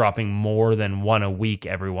start dropping more than one a week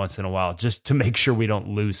every once in a while, just to make sure we don't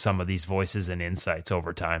lose some of these voices and insights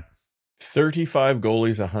over time. 35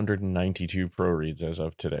 goalies, 192 pro reads as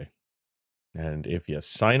of today. And if you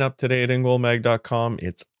sign up today at ingoalmag.com,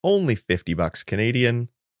 it's only $50 Canadian.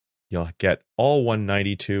 You'll get all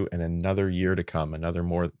 192 and another year to come, another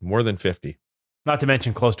more than 50. Not to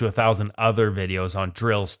mention close to 1,000 other videos on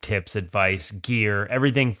drills, tips, advice, gear,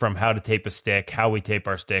 everything from how to tape a stick, how we tape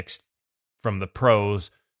our sticks, from the pros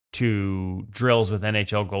to drills with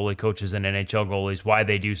NHL goalie coaches and NHL goalies, why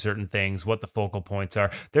they do certain things, what the focal points are.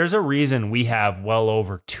 There's a reason we have well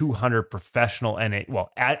over 200 professional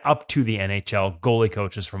up to the NHL goalie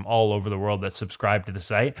coaches from all over the world that subscribe to the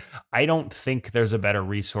site. I don't think there's a better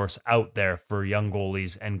resource out there for young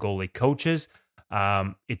goalies and goalie coaches.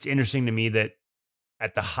 It's interesting to me that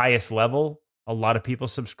at the highest level, a lot of people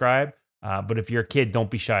subscribe. But if you're a kid, don't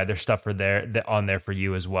be shy. There's stuff on there for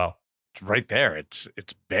you as well. It's right there. It's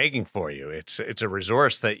begging for you. It's a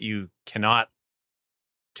resource that you cannot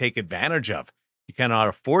take advantage of. You cannot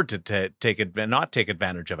afford to not take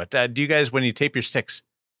advantage of it. Do you guys, when you tape your sticks,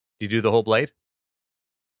 do you do the whole blade,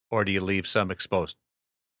 or do you leave some exposed?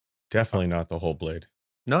 Definitely not the whole blade.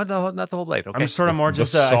 No, not the whole blade. Okay. I'm sort of more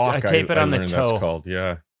just sock, I tape it on the toe. That's called,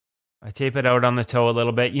 yeah. I tape it out on the toe a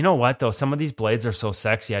little bit. You know what though? Some of these blades are so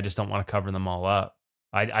sexy. I just don't want to cover them all up.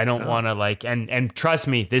 I don't want to and trust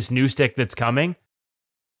me, this new stick that's coming,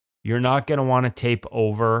 you're not going to want to tape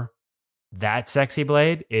over that sexy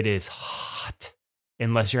blade. It is hot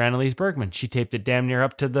unless you're Annelies Bergmann. She taped it damn near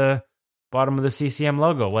up to the bottom of the CCM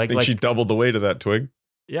logo. I think she doubled the weight of that twig.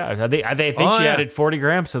 Yeah, I think she added 40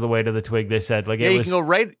 grams to the weight of the twig. They said like it was.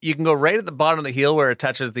 You can go right at the bottom of the heel where it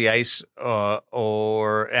touches the ice,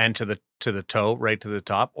 and to the toe, right to the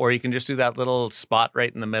top, or you can just do that little spot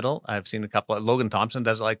right in the middle. I've seen a couple. Logan Thompson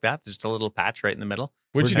does it like that. Just a little patch right in the middle.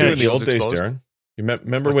 What'd you do in the old days, Darren? You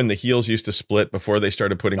remember when the heels used to split before they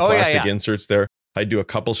started putting plastic inserts there? I'd do a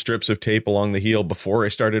couple strips of tape along the heel before I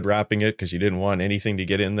started wrapping it because you didn't want anything to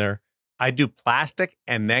get in there. I do plastic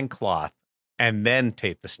and then cloth. And then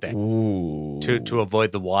tape the stick to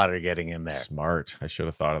avoid the water getting in there. Smart. I should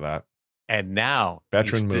have thought of that. And now,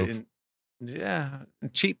 veteran move.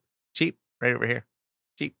 Cheap, right over here.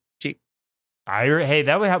 Cheap.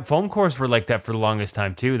 That would have foam cores were like that for the longest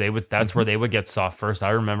time too. That's where they would get soft first.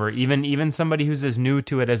 I remember even somebody who's as new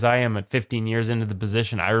to it as I am at 15 years into the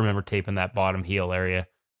position. I remember taping that bottom heel area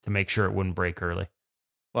to make sure it wouldn't break early.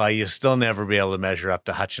 Well, you'll still never be able to measure up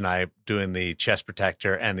to Hutch and I doing the chest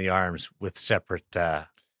protector and the arms with separate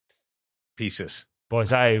pieces.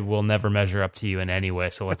 Boys, I will never measure up to you in any way,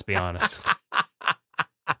 so let's be honest.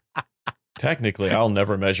 Technically, I'll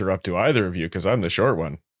never measure up to either of you because I'm the short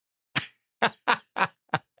one.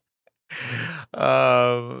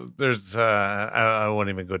 I won't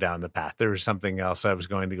even go down the path. There was something else I was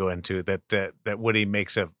going to go into that Woody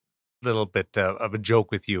makes a little bit of a joke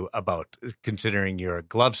with you about, considering your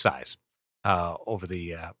glove size over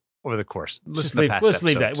the course. Let's leave that.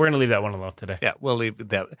 We're going to leave that one alone today. Yeah, we'll leave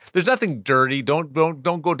that. There's nothing dirty. Don't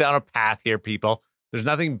go down a path here, people. There's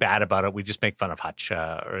nothing bad about it. We just make fun of Hutch,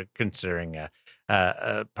 or considering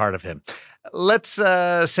part of him. Let's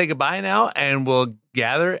say goodbye now, and we'll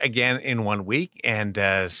gather again in 1 week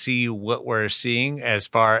and see what we're seeing as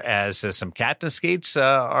far as some captain skates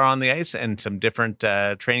are on the ice, and some different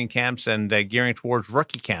training camps, and gearing towards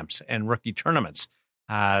rookie camps and rookie tournaments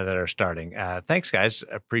that are starting. Thanks, guys.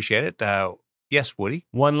 Appreciate it. Yes, Woody?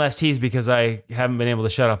 One last tease, because I haven't been able to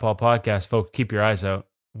shut up all podcasts. Folks, keep your eyes out.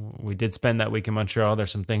 We did spend that week in Montreal. There's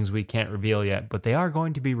some things we can't reveal yet, but they are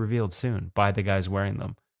going to be revealed soon by the guys wearing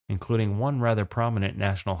them, including one rather prominent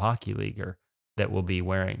National Hockey Leaguer that will be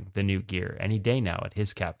wearing the new gear any day now at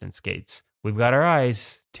his captain skates. We've got our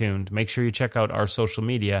eyes tuned. Make sure you check out our social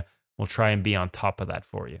media. We'll try and be on top of that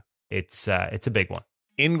for you. It's a big one.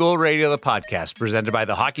 In Goal Radio, the podcast, presented by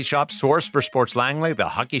The Hockey Shop, source for Sports Langley,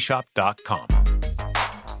 thehockeyshop.com.